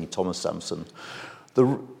LSE, Thomas Sampson.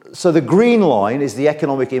 So the green line is the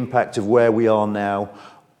economic impact of where we are now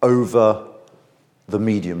over the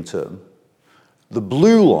medium term. The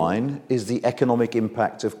blue line is the economic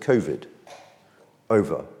impact of COVID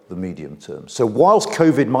over the medium term. So whilst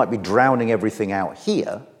COVID might be drowning everything out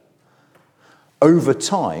here, over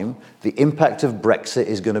time, the impact of Brexit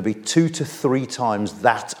is going to be 2 to 3 times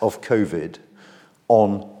that of COVID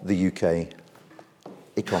on the UK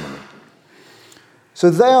economy. So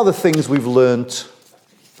they are the things we've learnt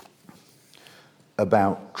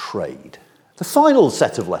about trade. The final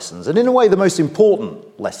set of lessons, and in a way the most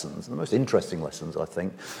important lessons, the most interesting lessons, I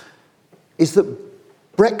think, is that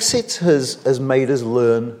Brexit has made us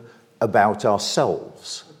learn about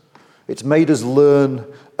ourselves. It's made us learn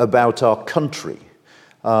about our country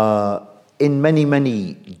in many,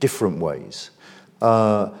 many different ways.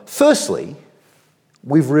 Firstly,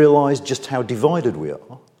 we've realised just how divided we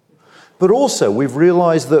are, but also we've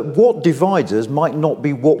realised that what divides us might not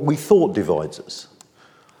be what we thought divides us.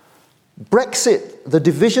 Brexit, the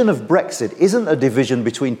division of Brexit, isn't a division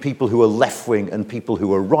between people who are left-wing and people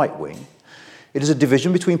who are right-wing. It is a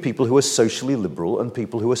division between people who are socially liberal and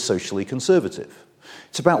people who are socially conservative.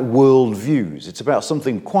 It's about worldviews. It's about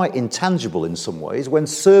something quite intangible in some ways. When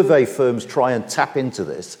survey firms try and tap into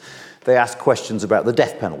this, they ask questions about the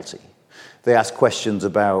death penalty. They ask questions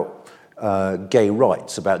about gay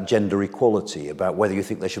rights, about gender equality, about whether you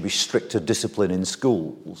think there should be stricter discipline in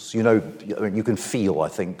schools. You know, I mean, you can feel, I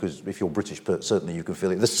think, because if you're British, certainly you can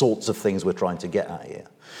feel it, the sorts of things we're trying to get at here.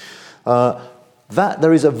 That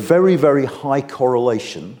there is a very, very high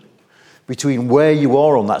correlation between where you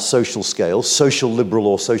are on that social scale, social liberal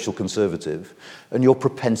or social conservative, and your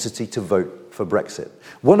propensity to vote for Brexit.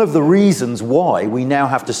 One of the reasons why we now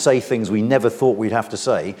have to say things we never thought we'd have to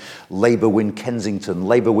say, Labour win Kensington,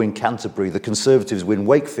 Labour win Canterbury, the Conservatives win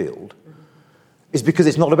Wakefield, is because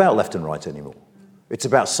it's not about left and right anymore. It's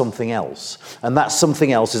about something else. And that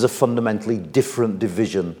something else is a fundamentally different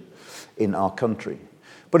division in our country.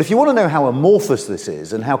 But if you want to know how amorphous this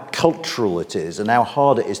is and how cultural it is and how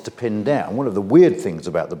hard it is to pin down, one of the weird things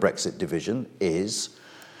about the Brexit division is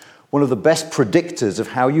one of the best predictors of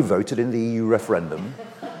how you voted in the EU referendum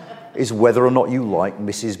is whether or not you like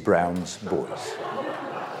Mrs. Brown's boys.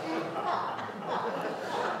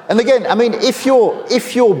 And again, I mean, if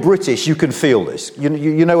you're British, you can feel this. You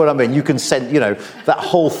know what I mean? You can sense, that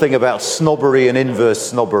whole thing about snobbery and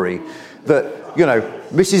inverse snobbery that,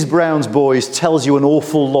 Mrs. Brown's boys tells you an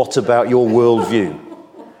awful lot about your worldview.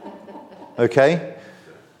 Okay?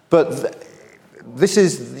 But this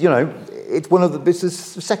is, it's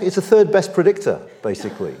it's the third best predictor,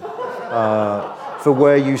 basically, for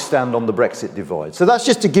where you stand on the Brexit divide. So that's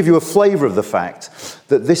just to give you a flavour of the fact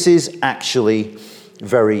that this is actually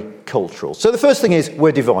very cultural. So the first thing is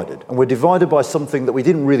we're divided. And we're divided by something that we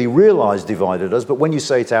didn't really realise divided us, but when you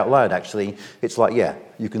say it out loud, actually, it's like, yeah,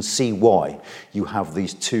 you can see why you have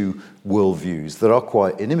these two worldviews that are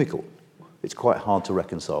quite inimical. It's quite hard to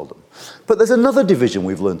reconcile them. But there's another division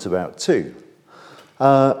we've learnt about too.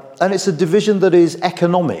 And it's a division that is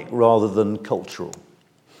economic rather than cultural.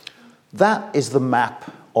 That is the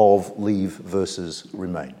map of Leave versus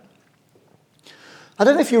Remain. I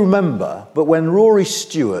don't know if you remember, but when Rory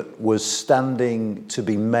Stewart was standing to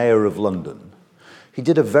be Mayor of London, he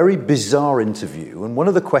did a very bizarre interview, and one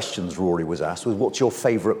of the questions Rory was asked was, what's your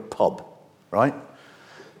favourite pub, right?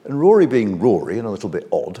 And Rory, being Rory and a little bit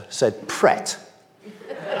odd, said Pret.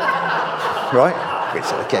 Right?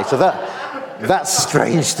 Okay, so that's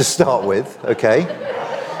strange to start with, okay?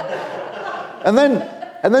 And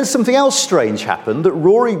then something else strange happened, that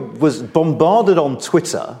Rory was bombarded on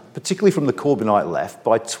Twitter, particularly from the Corbynite left,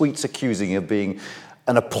 by tweets accusing him of being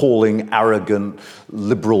an appalling, arrogant,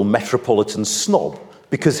 liberal metropolitan snob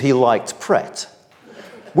because he liked Pret,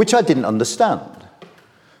 which I didn't understand.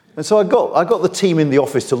 And so I got the team in the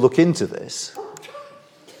office to look into this.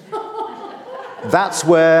 That's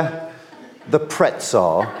where the Prets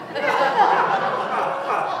are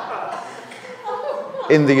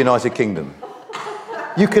in the United Kingdom.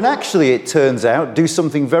 You can actually, it turns out, do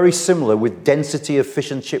something very similar with density of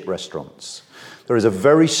fish and chip restaurants. There is a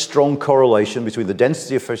very strong correlation between the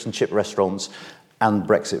density of fish and chip restaurants and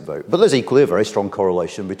Brexit vote. But there's equally a very strong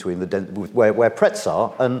correlation between where Prets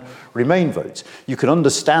are and Remain votes. You can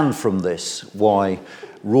understand from this why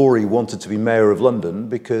Rory wanted to be Mayor of London,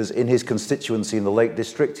 because in his constituency in the Lake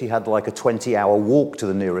District, he had like a 20-hour walk to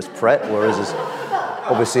the nearest Pret, whereas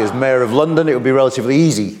obviously as Mayor of London, it would be relatively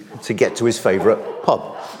easy to get to his favourite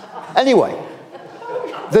pub. Anyway,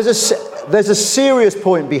 there's a serious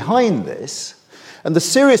point behind this, and the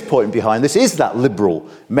serious point behind this is that liberal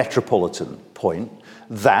metropolitan point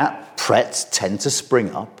that Prets tend to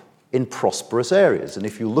spring up in prosperous areas. And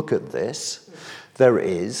if you look at this, there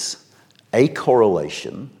is a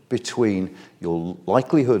correlation between your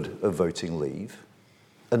likelihood of voting Leave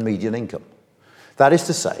and median income. That is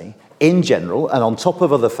to say, in general, and on top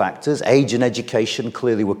of other factors, age and education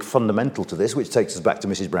clearly were fundamental to this, which takes us back to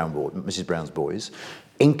Mrs. Brown's boys.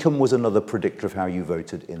 Income was another predictor of how you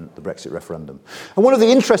voted in the Brexit referendum. And one of the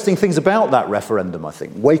interesting things about that referendum, I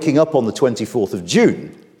think, waking up on the 24th of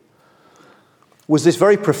June, was this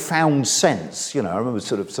very profound sense. You know, I remember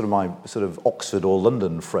sort of my Oxford or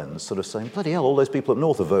London friends sort of saying, bloody hell, all those people up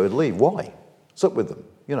north have voted Leave. Why? What's up with them?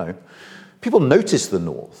 You know. People notice the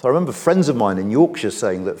north. I remember friends of mine in Yorkshire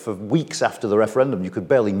saying that for weeks after the referendum, you could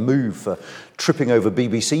barely move for tripping over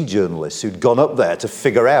BBC journalists who'd gone up there to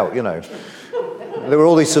figure out, you know. There were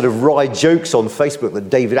all these sort of wry jokes on Facebook that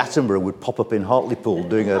David Attenborough would pop up in Hartlepool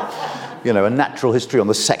doing a natural history on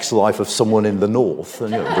the sex life of someone in the north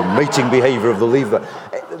and, you know, the mating behaviour of the Leaver.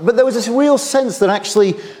 But there was this real sense that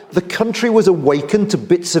actually the country was awakened to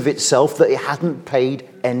bits of itself that it hadn't paid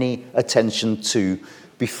any attention to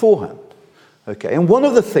beforehand. Okay, and one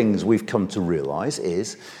of the things we've come to realise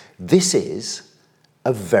is this is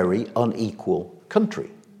a very unequal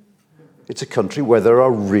country. It's a country where there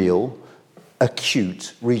are real,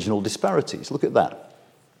 acute regional disparities. Look at that.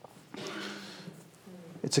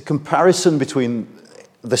 It's a comparison between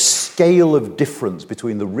the scale of difference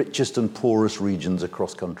between the richest and poorest regions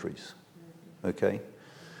across countries. Okay?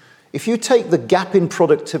 If you take the gap in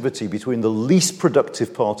productivity between the least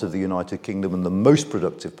productive part of the United Kingdom and the most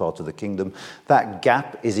productive part of the kingdom, that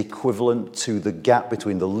gap is equivalent to the gap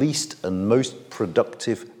between the least and most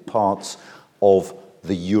productive parts of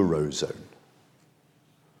the Eurozone.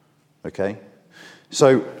 Okay?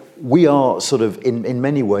 So we are sort of, in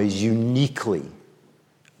many ways, uniquely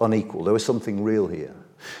unequal. There was something real here.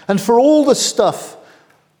 And for all the stuff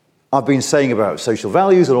I've been saying about social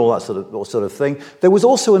values and all that sort of thing, there was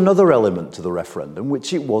also another element to the referendum,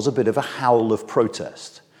 which it was a bit of a howl of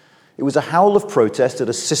protest. It was a howl of protest at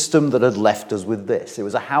a system that had left us with this. It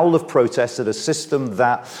was a howl of protest at a system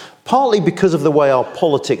that, partly because of the way our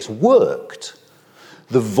politics worked,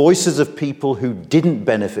 the voices of people who didn't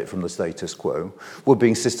benefit from the status quo were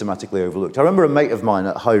being systematically overlooked. I remember a mate of mine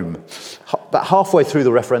at home, about halfway through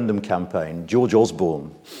the referendum campaign, George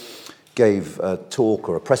Osborne, gave a talk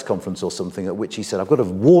or a press conference or something at which he said, I've got to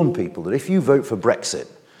warn people that if you vote for Brexit,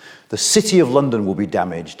 the city of London will be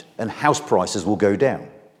damaged and house prices will go down.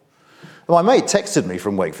 And my mate texted me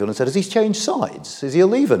from Wakefield and said, has he changed sides? Is he a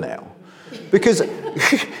Leaver now? Because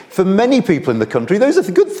for many people in the country, those are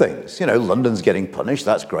the good things. You know, London's getting punished,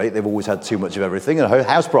 that's great. They've always had too much of everything, and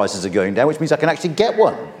house prices are going down, which means I can actually get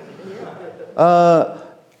one.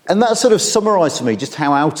 And that sort of summarised for me just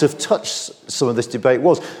how out of touch some of this debate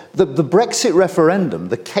was. The Brexit referendum,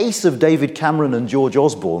 the case of David Cameron and George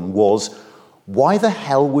Osborne was, why the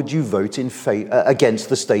hell would you vote against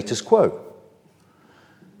the status quo?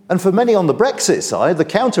 And for many on the Brexit side, the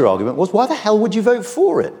counter-argument was, why the hell would you vote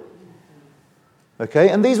for it? Okay,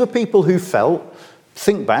 and these were people who felt,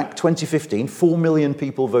 think back, 2015, 4 million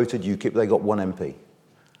people voted UKIP, they got one MP.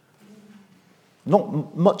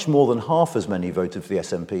 Not much more than half as many voted for the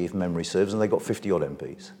SNP, if memory serves, and they got 50-odd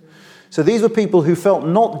MPs. So these were people who felt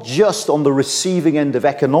not just on the receiving end of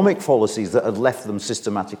economic policies that had left them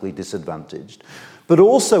systematically disadvantaged, but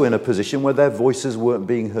also in a position where their voices weren't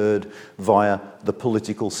being heard via the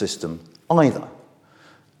political system either.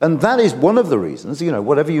 And that is one of the reasons,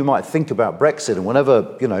 whatever you might think about Brexit, and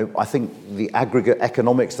whenever, I think the aggregate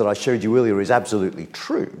economics that I showed you earlier is absolutely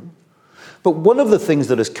true. But one of the things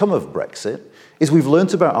that has come of Brexit is we've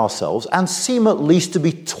learnt about ourselves and seem at least to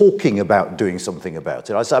be talking about doing something about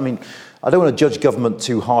it. I mean, I don't want to judge government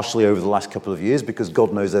too harshly over the last couple of years because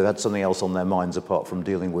God knows they've had something else on their minds apart from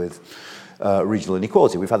dealing with regional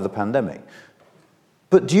inequality. We've had the pandemic.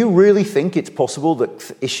 But do you really think it's possible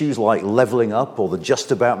that issues like levelling up or the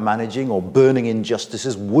just about managing or burning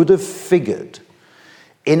injustices would have figured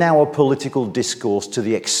in our political discourse to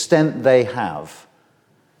the extent they have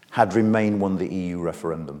had Remain won the EU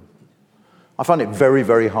referendum? I find it very,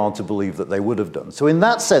 very hard to believe that they would have done. So in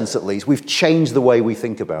that sense, at least, we've changed the way we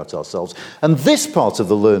think about ourselves. And this part of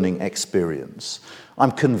the learning experience,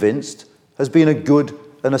 I'm convinced, has been a good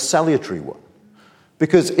and a salutary one.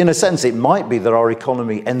 Because in a sense, it might be that our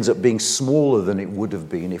economy ends up being smaller than it would have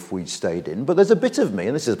been if we'd stayed in. But there's a bit of me,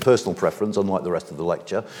 and this is a personal preference, unlike the rest of the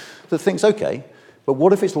lecture, that thinks, okay, but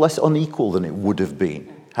what if it's less unequal than it would have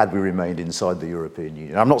been had we remained inside the European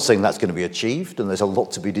Union? I'm not saying that's going to be achieved, and there's a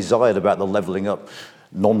lot to be desired about the levelling up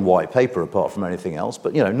non-white paper apart from anything else,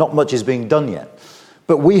 but, not much is being done yet.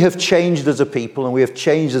 But we have changed as a people, and we have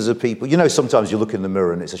changed as a people. Sometimes you look in the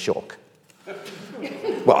mirror and it's a shock.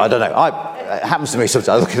 Well, I don't know. It happens to me sometimes.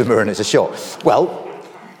 I look in the mirror and it's a shock. Well,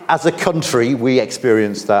 as a country, we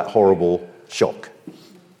experienced that horrible shock.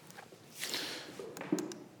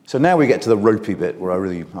 So now we get to the ropey bit where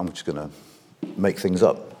I'm just going to make things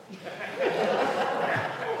up.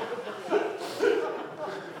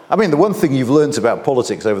 I mean, the one thing you've learned about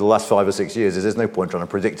politics over the last 5 or 6 years is there's no point trying to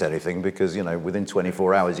predict anything because, within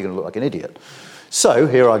 24 hours you're going to look like an idiot. So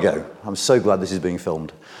here I go. I'm so glad this is being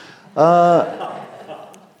filmed.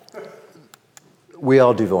 We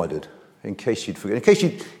are divided, in case you'd forget. In case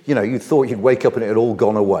you thought you'd wake up and it had all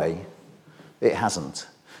gone away. It hasn't.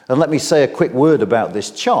 And let me say a quick word about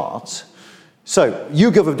this chart. So,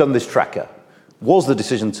 YouGov have done this tracker. Was the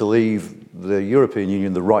decision to leave the European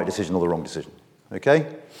Union the right decision or the wrong decision?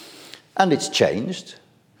 Okay? And it's changed.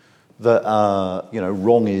 That,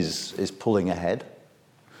 wrong is pulling ahead.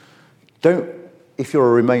 Don't, if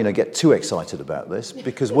you're a Remainer, get too excited about this,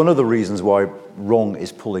 because one of the reasons why wrong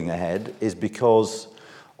is pulling ahead is because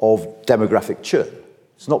of demographic churn.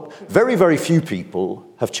 It's not, very, very few people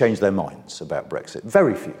have changed their minds about Brexit.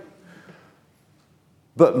 Very few.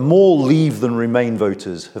 But more Leave than Remain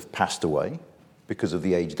voters have passed away because of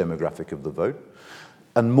the age demographic of the vote.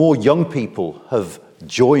 And more young people have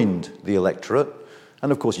joined the electorate.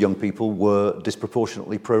 And of course, young people were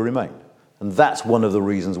disproportionately pro-Remain. And that's one of the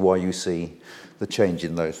reasons why you see the change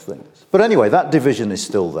in those things. But anyway, that division is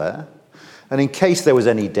still there. And in case there was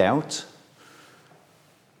any doubt,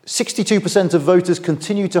 62% of voters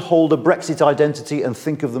continue to hold a Brexit identity and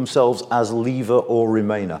think of themselves as Leaver or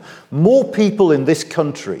Remainer. More people in this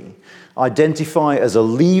country identify as a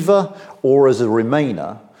Leaver or as a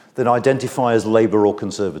Remainer than identify as Labour or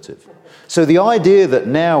Conservative. So the idea that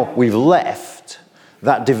now we've left,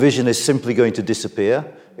 that division is simply going to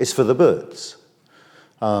disappear, is for the birds.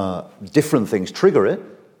 Different things trigger it.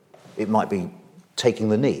 It might be taking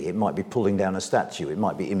the knee, it might be pulling down a statue, it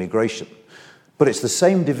might be immigration. But it's the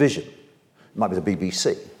same division. It might be the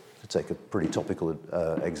BBC, to take a pretty topical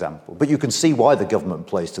example. But you can see why the government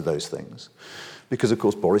plays to those things. Because, of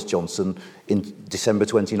course, Boris Johnson, in December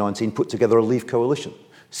 2019, put together a Leave coalition.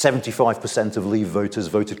 75% of Leave voters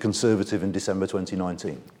voted Conservative in December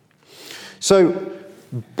 2019. So,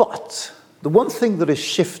 but the one thing that is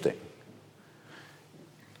shifting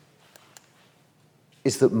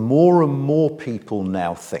is that more and more people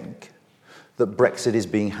now think that Brexit is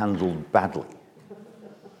being handled badly.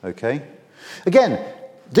 Okay? Again,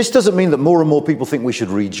 this doesn't mean that more and more people think we should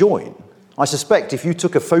rejoin. I suspect if you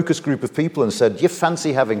took a focus group of people and said, do you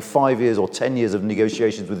fancy having 5 years or 10 years of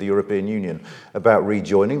negotiations with the European Union about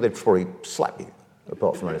rejoining, they'd probably slap you,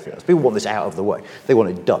 apart from anything else. People want this out of the way. They want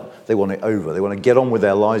it done. They want it over. They want to get on with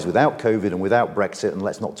their lives without COVID and without Brexit, and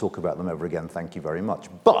let's not talk about them ever again. Thank you very much.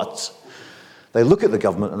 But they look at the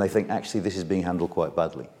government and they think, actually, this is being handled quite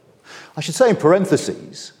badly. I should say in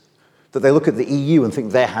parentheses that they look at the EU and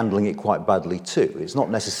think they're handling it quite badly too. It's not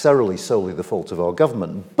necessarily solely the fault of our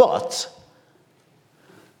government, but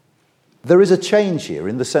there is a change here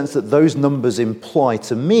in the sense that those numbers imply,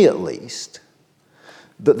 to me at least,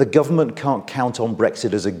 that the government can't count on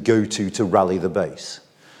Brexit as a go-to to rally the base.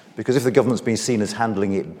 Because if the government's been seen as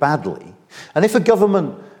handling it badly, and if a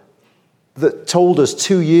government that told us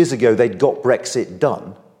 2 years ago they'd got Brexit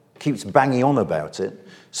done keeps banging on about it,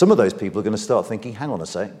 some of those people are going to start thinking, hang on a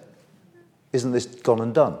sec, isn't this gone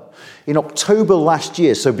and done? In October last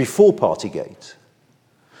year, so before Partygate,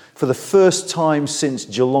 for the first time since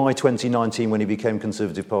July 2019 when he became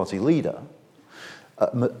Conservative Party leader,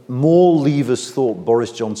 more Leavers thought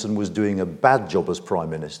Boris Johnson was doing a bad job as Prime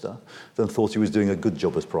Minister than thought he was doing a good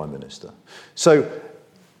job as Prime Minister. So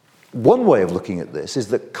one way of looking at this is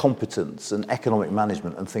that competence and economic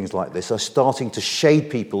management and things like this are starting to shade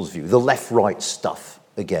people's view, the left-right stuff,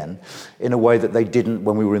 again, in a way that they didn't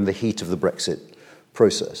when we were in the heat of the Brexit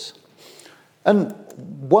process. And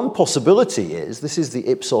one possibility is, this is the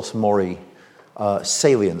Ipsos Mori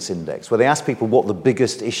Salience Index, where they ask people what the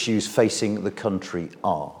biggest issues facing the country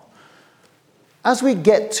are. As we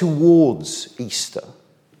get towards Easter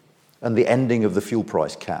and the ending of the fuel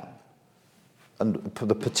price cap and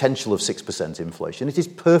the potential of 6% inflation, it is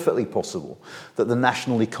perfectly possible that the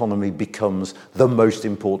national economy becomes the most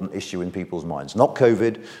important issue in people's minds. Not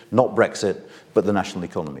COVID, not Brexit, but the national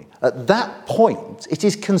economy. At that point, it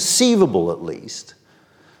is conceivable, at least,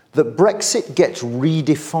 that Brexit gets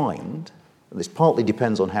redefined. And this partly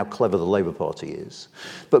depends on how clever the Labour Party is.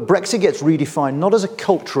 But Brexit gets redefined not as a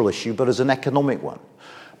cultural issue, but as an economic one.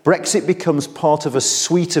 Brexit becomes part of a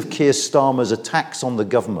suite of Keir Starmer's attacks on the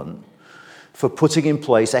government for putting in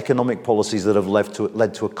place economic policies that have led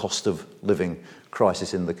to a cost of living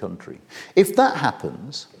crisis in the country. If that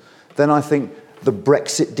happens, then I think the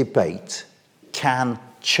Brexit debate can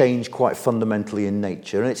change quite fundamentally in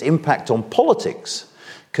nature, and its impact on politics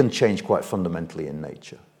can change quite fundamentally in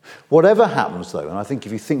nature. Whatever happens, though, and I think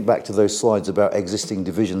if you think back to those slides about existing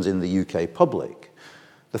divisions in the UK public,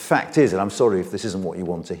 the fact is, and I'm sorry if this isn't what you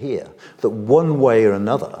want to hear, that one way or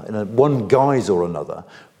another, in one guise or another,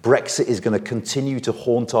 Brexit is going to continue to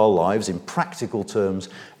haunt our lives in practical terms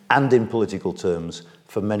and in political terms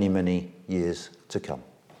for many, many years to come.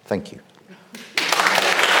 Thank you.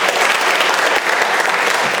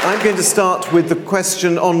 I'm going to start with the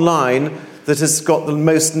question online that has got the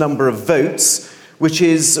most number of votes, which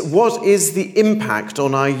is, what is the impact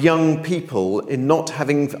on our young people in not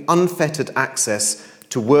having unfettered access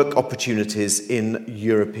to work opportunities in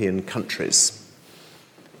European countries?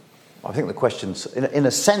 I think the question's, in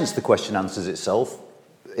a sense, the question answers itself.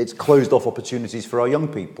 It's closed off opportunities for our young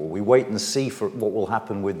people. We wait and see for what will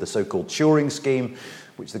happen with the so-called Turing scheme,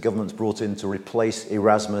 which the government's brought in to replace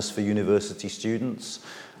Erasmus for university students.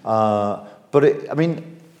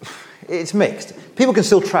 It's mixed. People can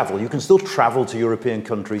still travel. You can still travel to European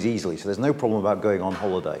countries easily, so there's no problem about going on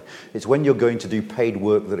holiday. It's when you're going to do paid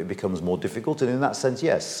work that it becomes more difficult, and in that sense,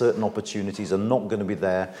 yes, certain opportunities are not going to be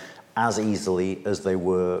there as easily as they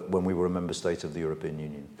were when we were a member state of the European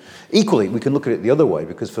Union. Equally, we can look at it the other way,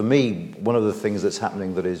 because for me, one of the things that's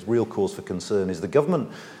happening that is real cause for concern is the government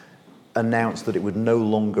announced that it would no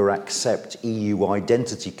longer accept EU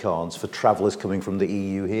identity cards for travellers coming from the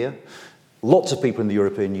EU here. Lots of people in the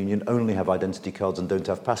European Union only have identity cards and don't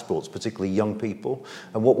have passports, particularly young people.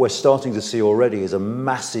 And what we're starting to see already is a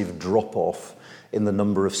massive drop-off in the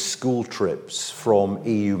number of school trips from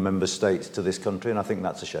EU member states to this country, and I think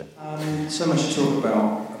that's a shame. So much to talk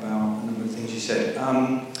about a number of things you said.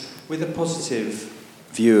 With a positive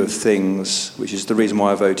view of things, which is the reason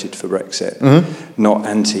why I voted for Brexit, not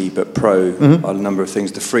anti but pro, on a number of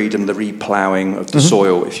things, the freedom, the reploughing of the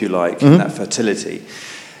soil, if you like, and that fertility.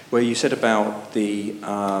 Where you said about the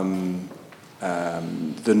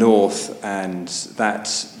north and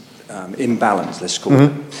that imbalance, let's call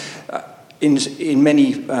it. In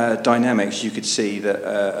many dynamics, you could see that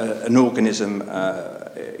an organism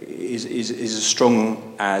is as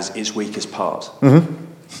strong as its weakest part.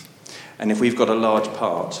 And if we've got a large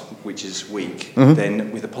part which is weak,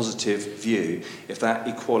 then with a positive view, if that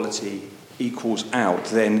equality equals out,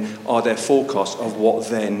 then are there forecasts of what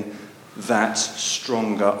then that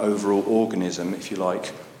stronger overall organism, if you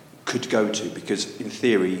like, could go to? Because in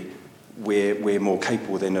theory, we're more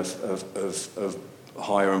capable then of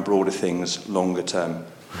higher and broader things longer term.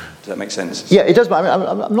 Does that make sense? Yeah, it does. But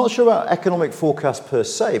I'm not sure about economic forecast per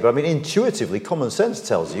se, but I mean, intuitively, common sense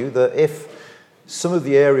tells you that if some of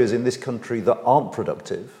the areas in this country that aren't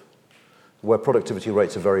productive, where productivity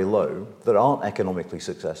rates are very low, that aren't economically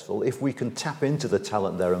successful, if we can tap into the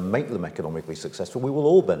talent there and make them economically successful, we will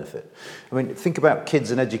all benefit. I mean, think about kids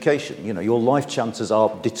and education. You know, your life chances are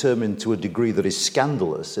determined to a degree that is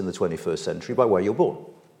scandalous in the 21st century by where you're born,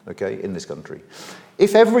 okay, in this country.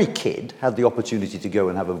 If every kid had the opportunity to go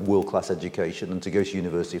and have a world-class education and to go to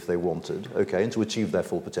university if they wanted, okay, and to achieve their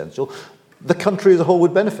full potential, the country as a whole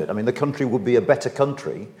would benefit. I mean, the country would be a better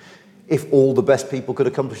country if all the best people could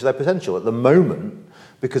accomplish their potential. At the moment,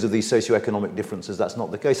 because of these socioeconomic differences, that's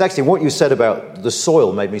not the case. Actually, what you said about the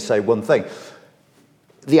soil made me say one thing.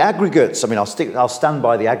 The aggregates, I mean, I'll stand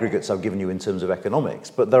by the aggregates I've given you in terms of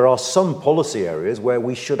economics, but there are some policy areas where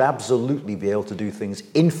we should absolutely be able to do things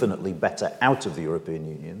infinitely better out of the European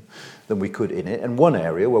Union than we could in it. And one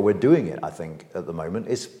area where we're doing it, I think, at the moment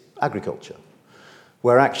is agriculture,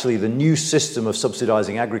 where actually the new system of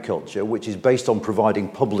subsidising agriculture, which is based on providing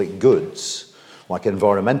public goods, like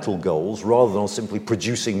environmental goals, rather than on simply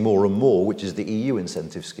producing more and more, which is the EU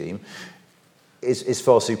incentive scheme, is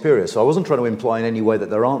far superior. So I wasn't trying to imply in any way that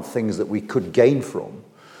there aren't things that we could gain from.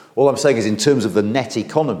 All I'm saying is in terms of the net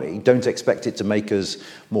economy, don't expect it to make us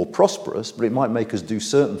more prosperous, but it might make us do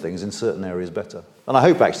certain things in certain areas better. And I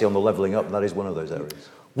hope actually on the levelling up, that is one of those areas.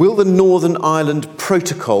 Will the Northern Ireland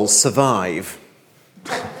Protocol survive?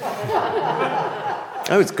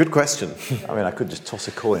 Oh, it's a good question. I mean, I could just toss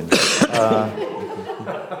a coin.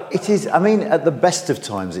 It is, I mean, at the best of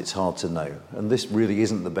times, it's hard to know. And this really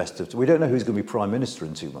isn't the best of times. We don't know who's going to be Prime Minister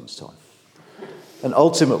in 2 months' time. And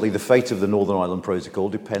ultimately, the fate of the Northern Ireland Protocol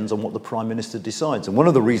depends on what the Prime Minister decides. And one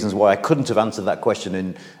of the reasons why I couldn't have answered that question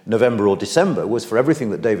in November or December was for everything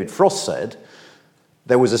that David Frost said,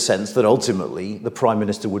 there was a sense that ultimately the Prime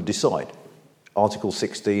Minister would decide. Article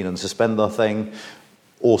 16 and suspend the thing,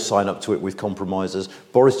 or sign up to it with compromises.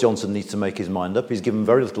 Boris Johnson needs to make his mind up. He's given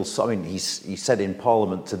very little... I mean, he said in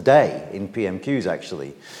Parliament today, in PMQs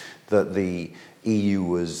actually, that the EU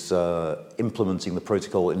was implementing the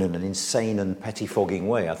protocol in an insane and pettifogging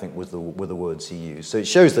way, I think were the words he used. So it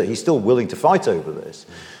shows that he's still willing to fight over this.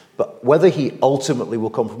 But whether he ultimately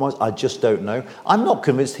will compromise, I just don't know. I'm not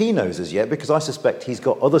convinced he knows as yet, because I suspect he's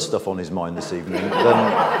got other stuff on his mind this evening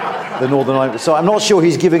than the Northern Ireland. So I'm not sure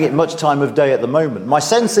he's giving it much time of day at the moment. My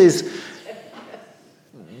sense is,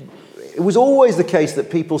 it was always the case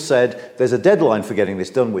that people said there's a deadline for getting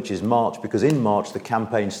this done, which is March, because in March the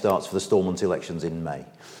campaign starts for the Stormont elections in May.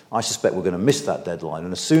 I suspect we're going to miss that deadline,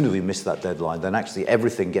 and as soon as we miss that deadline, then actually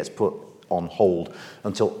everything gets put on hold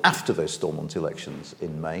until after those Stormont elections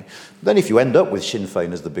in May. Then if you end up with Sinn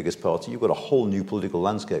Féin as the biggest party, you've got a whole new political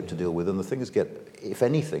landscape to deal with, and the things get, if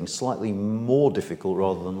anything, slightly more difficult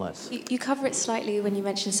rather than less. You cover it slightly when you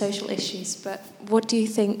mention social issues, but what do you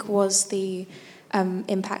think was the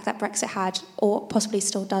impact that Brexit had, or possibly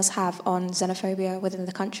still does have, on xenophobia within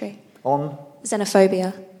the country? On?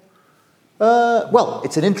 Xenophobia. Well,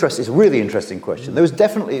 it's a really interesting question. There was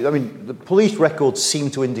definitely, I mean, the police records seem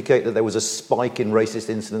to indicate that there was a spike in racist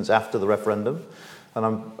incidents after the referendum, and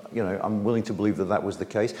I'm willing to believe that that was the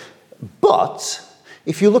case. But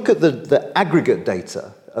if you look at the aggregate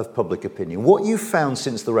data of public opinion, what you've found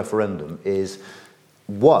since the referendum is,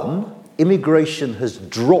 one, immigration has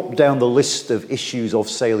dropped down the list of issues of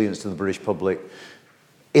salience to the British public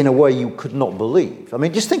in a way you could not believe. I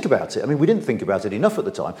mean, just think about it. I mean, we didn't think about it enough at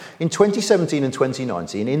the time. In 2017 and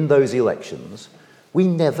 2019, in those elections, we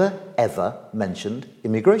never, ever mentioned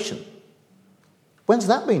immigration. When's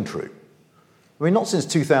that been true? I mean, not since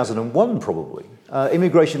 2001, probably.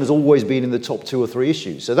 Immigration has always been in the top 2 or 3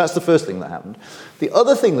 issues. So that's the first thing that happened. The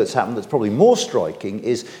other thing that's happened that's probably more striking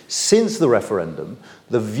is, since the referendum,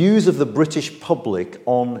 the views of the British public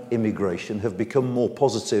on immigration have become more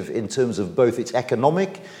positive in terms of both its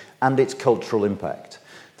economic and its cultural impact.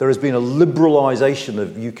 There has been a liberalisation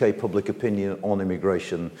of UK public opinion on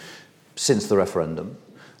immigration since the referendum.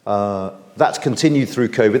 That's continued through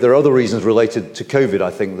COVID. There are other reasons related to COVID, I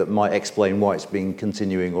think, that might explain why it's been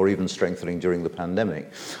continuing or even strengthening during the pandemic.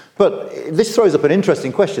 But this throws up an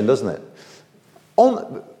interesting question, doesn't it?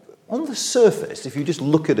 On the surface, if you just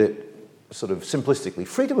look at it sort of simplistically,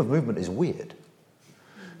 freedom of movement is weird.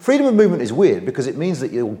 Freedom of movement is weird because it means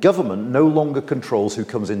that your government no longer controls who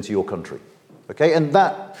comes into your country. Okay? And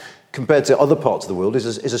that, compared to other parts of the world, is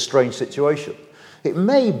a strange situation. It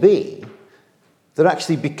may be that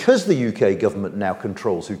actually, because the UK government now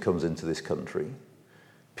controls who comes into this country,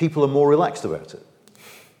 people are more relaxed about it.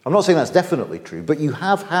 I'm not saying that's definitely true, but you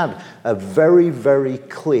have had a very, very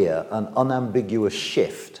clear and unambiguous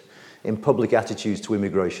shift in public attitudes to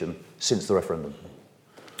immigration since the referendum.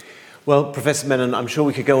 Well, Professor Menon, I'm sure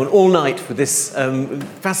we could go on all night with this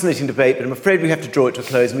fascinating debate, but I'm afraid we have to draw it to a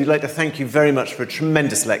close, and we'd like to thank you very much for a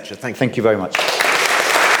tremendous lecture. Thank you. Thank you very much.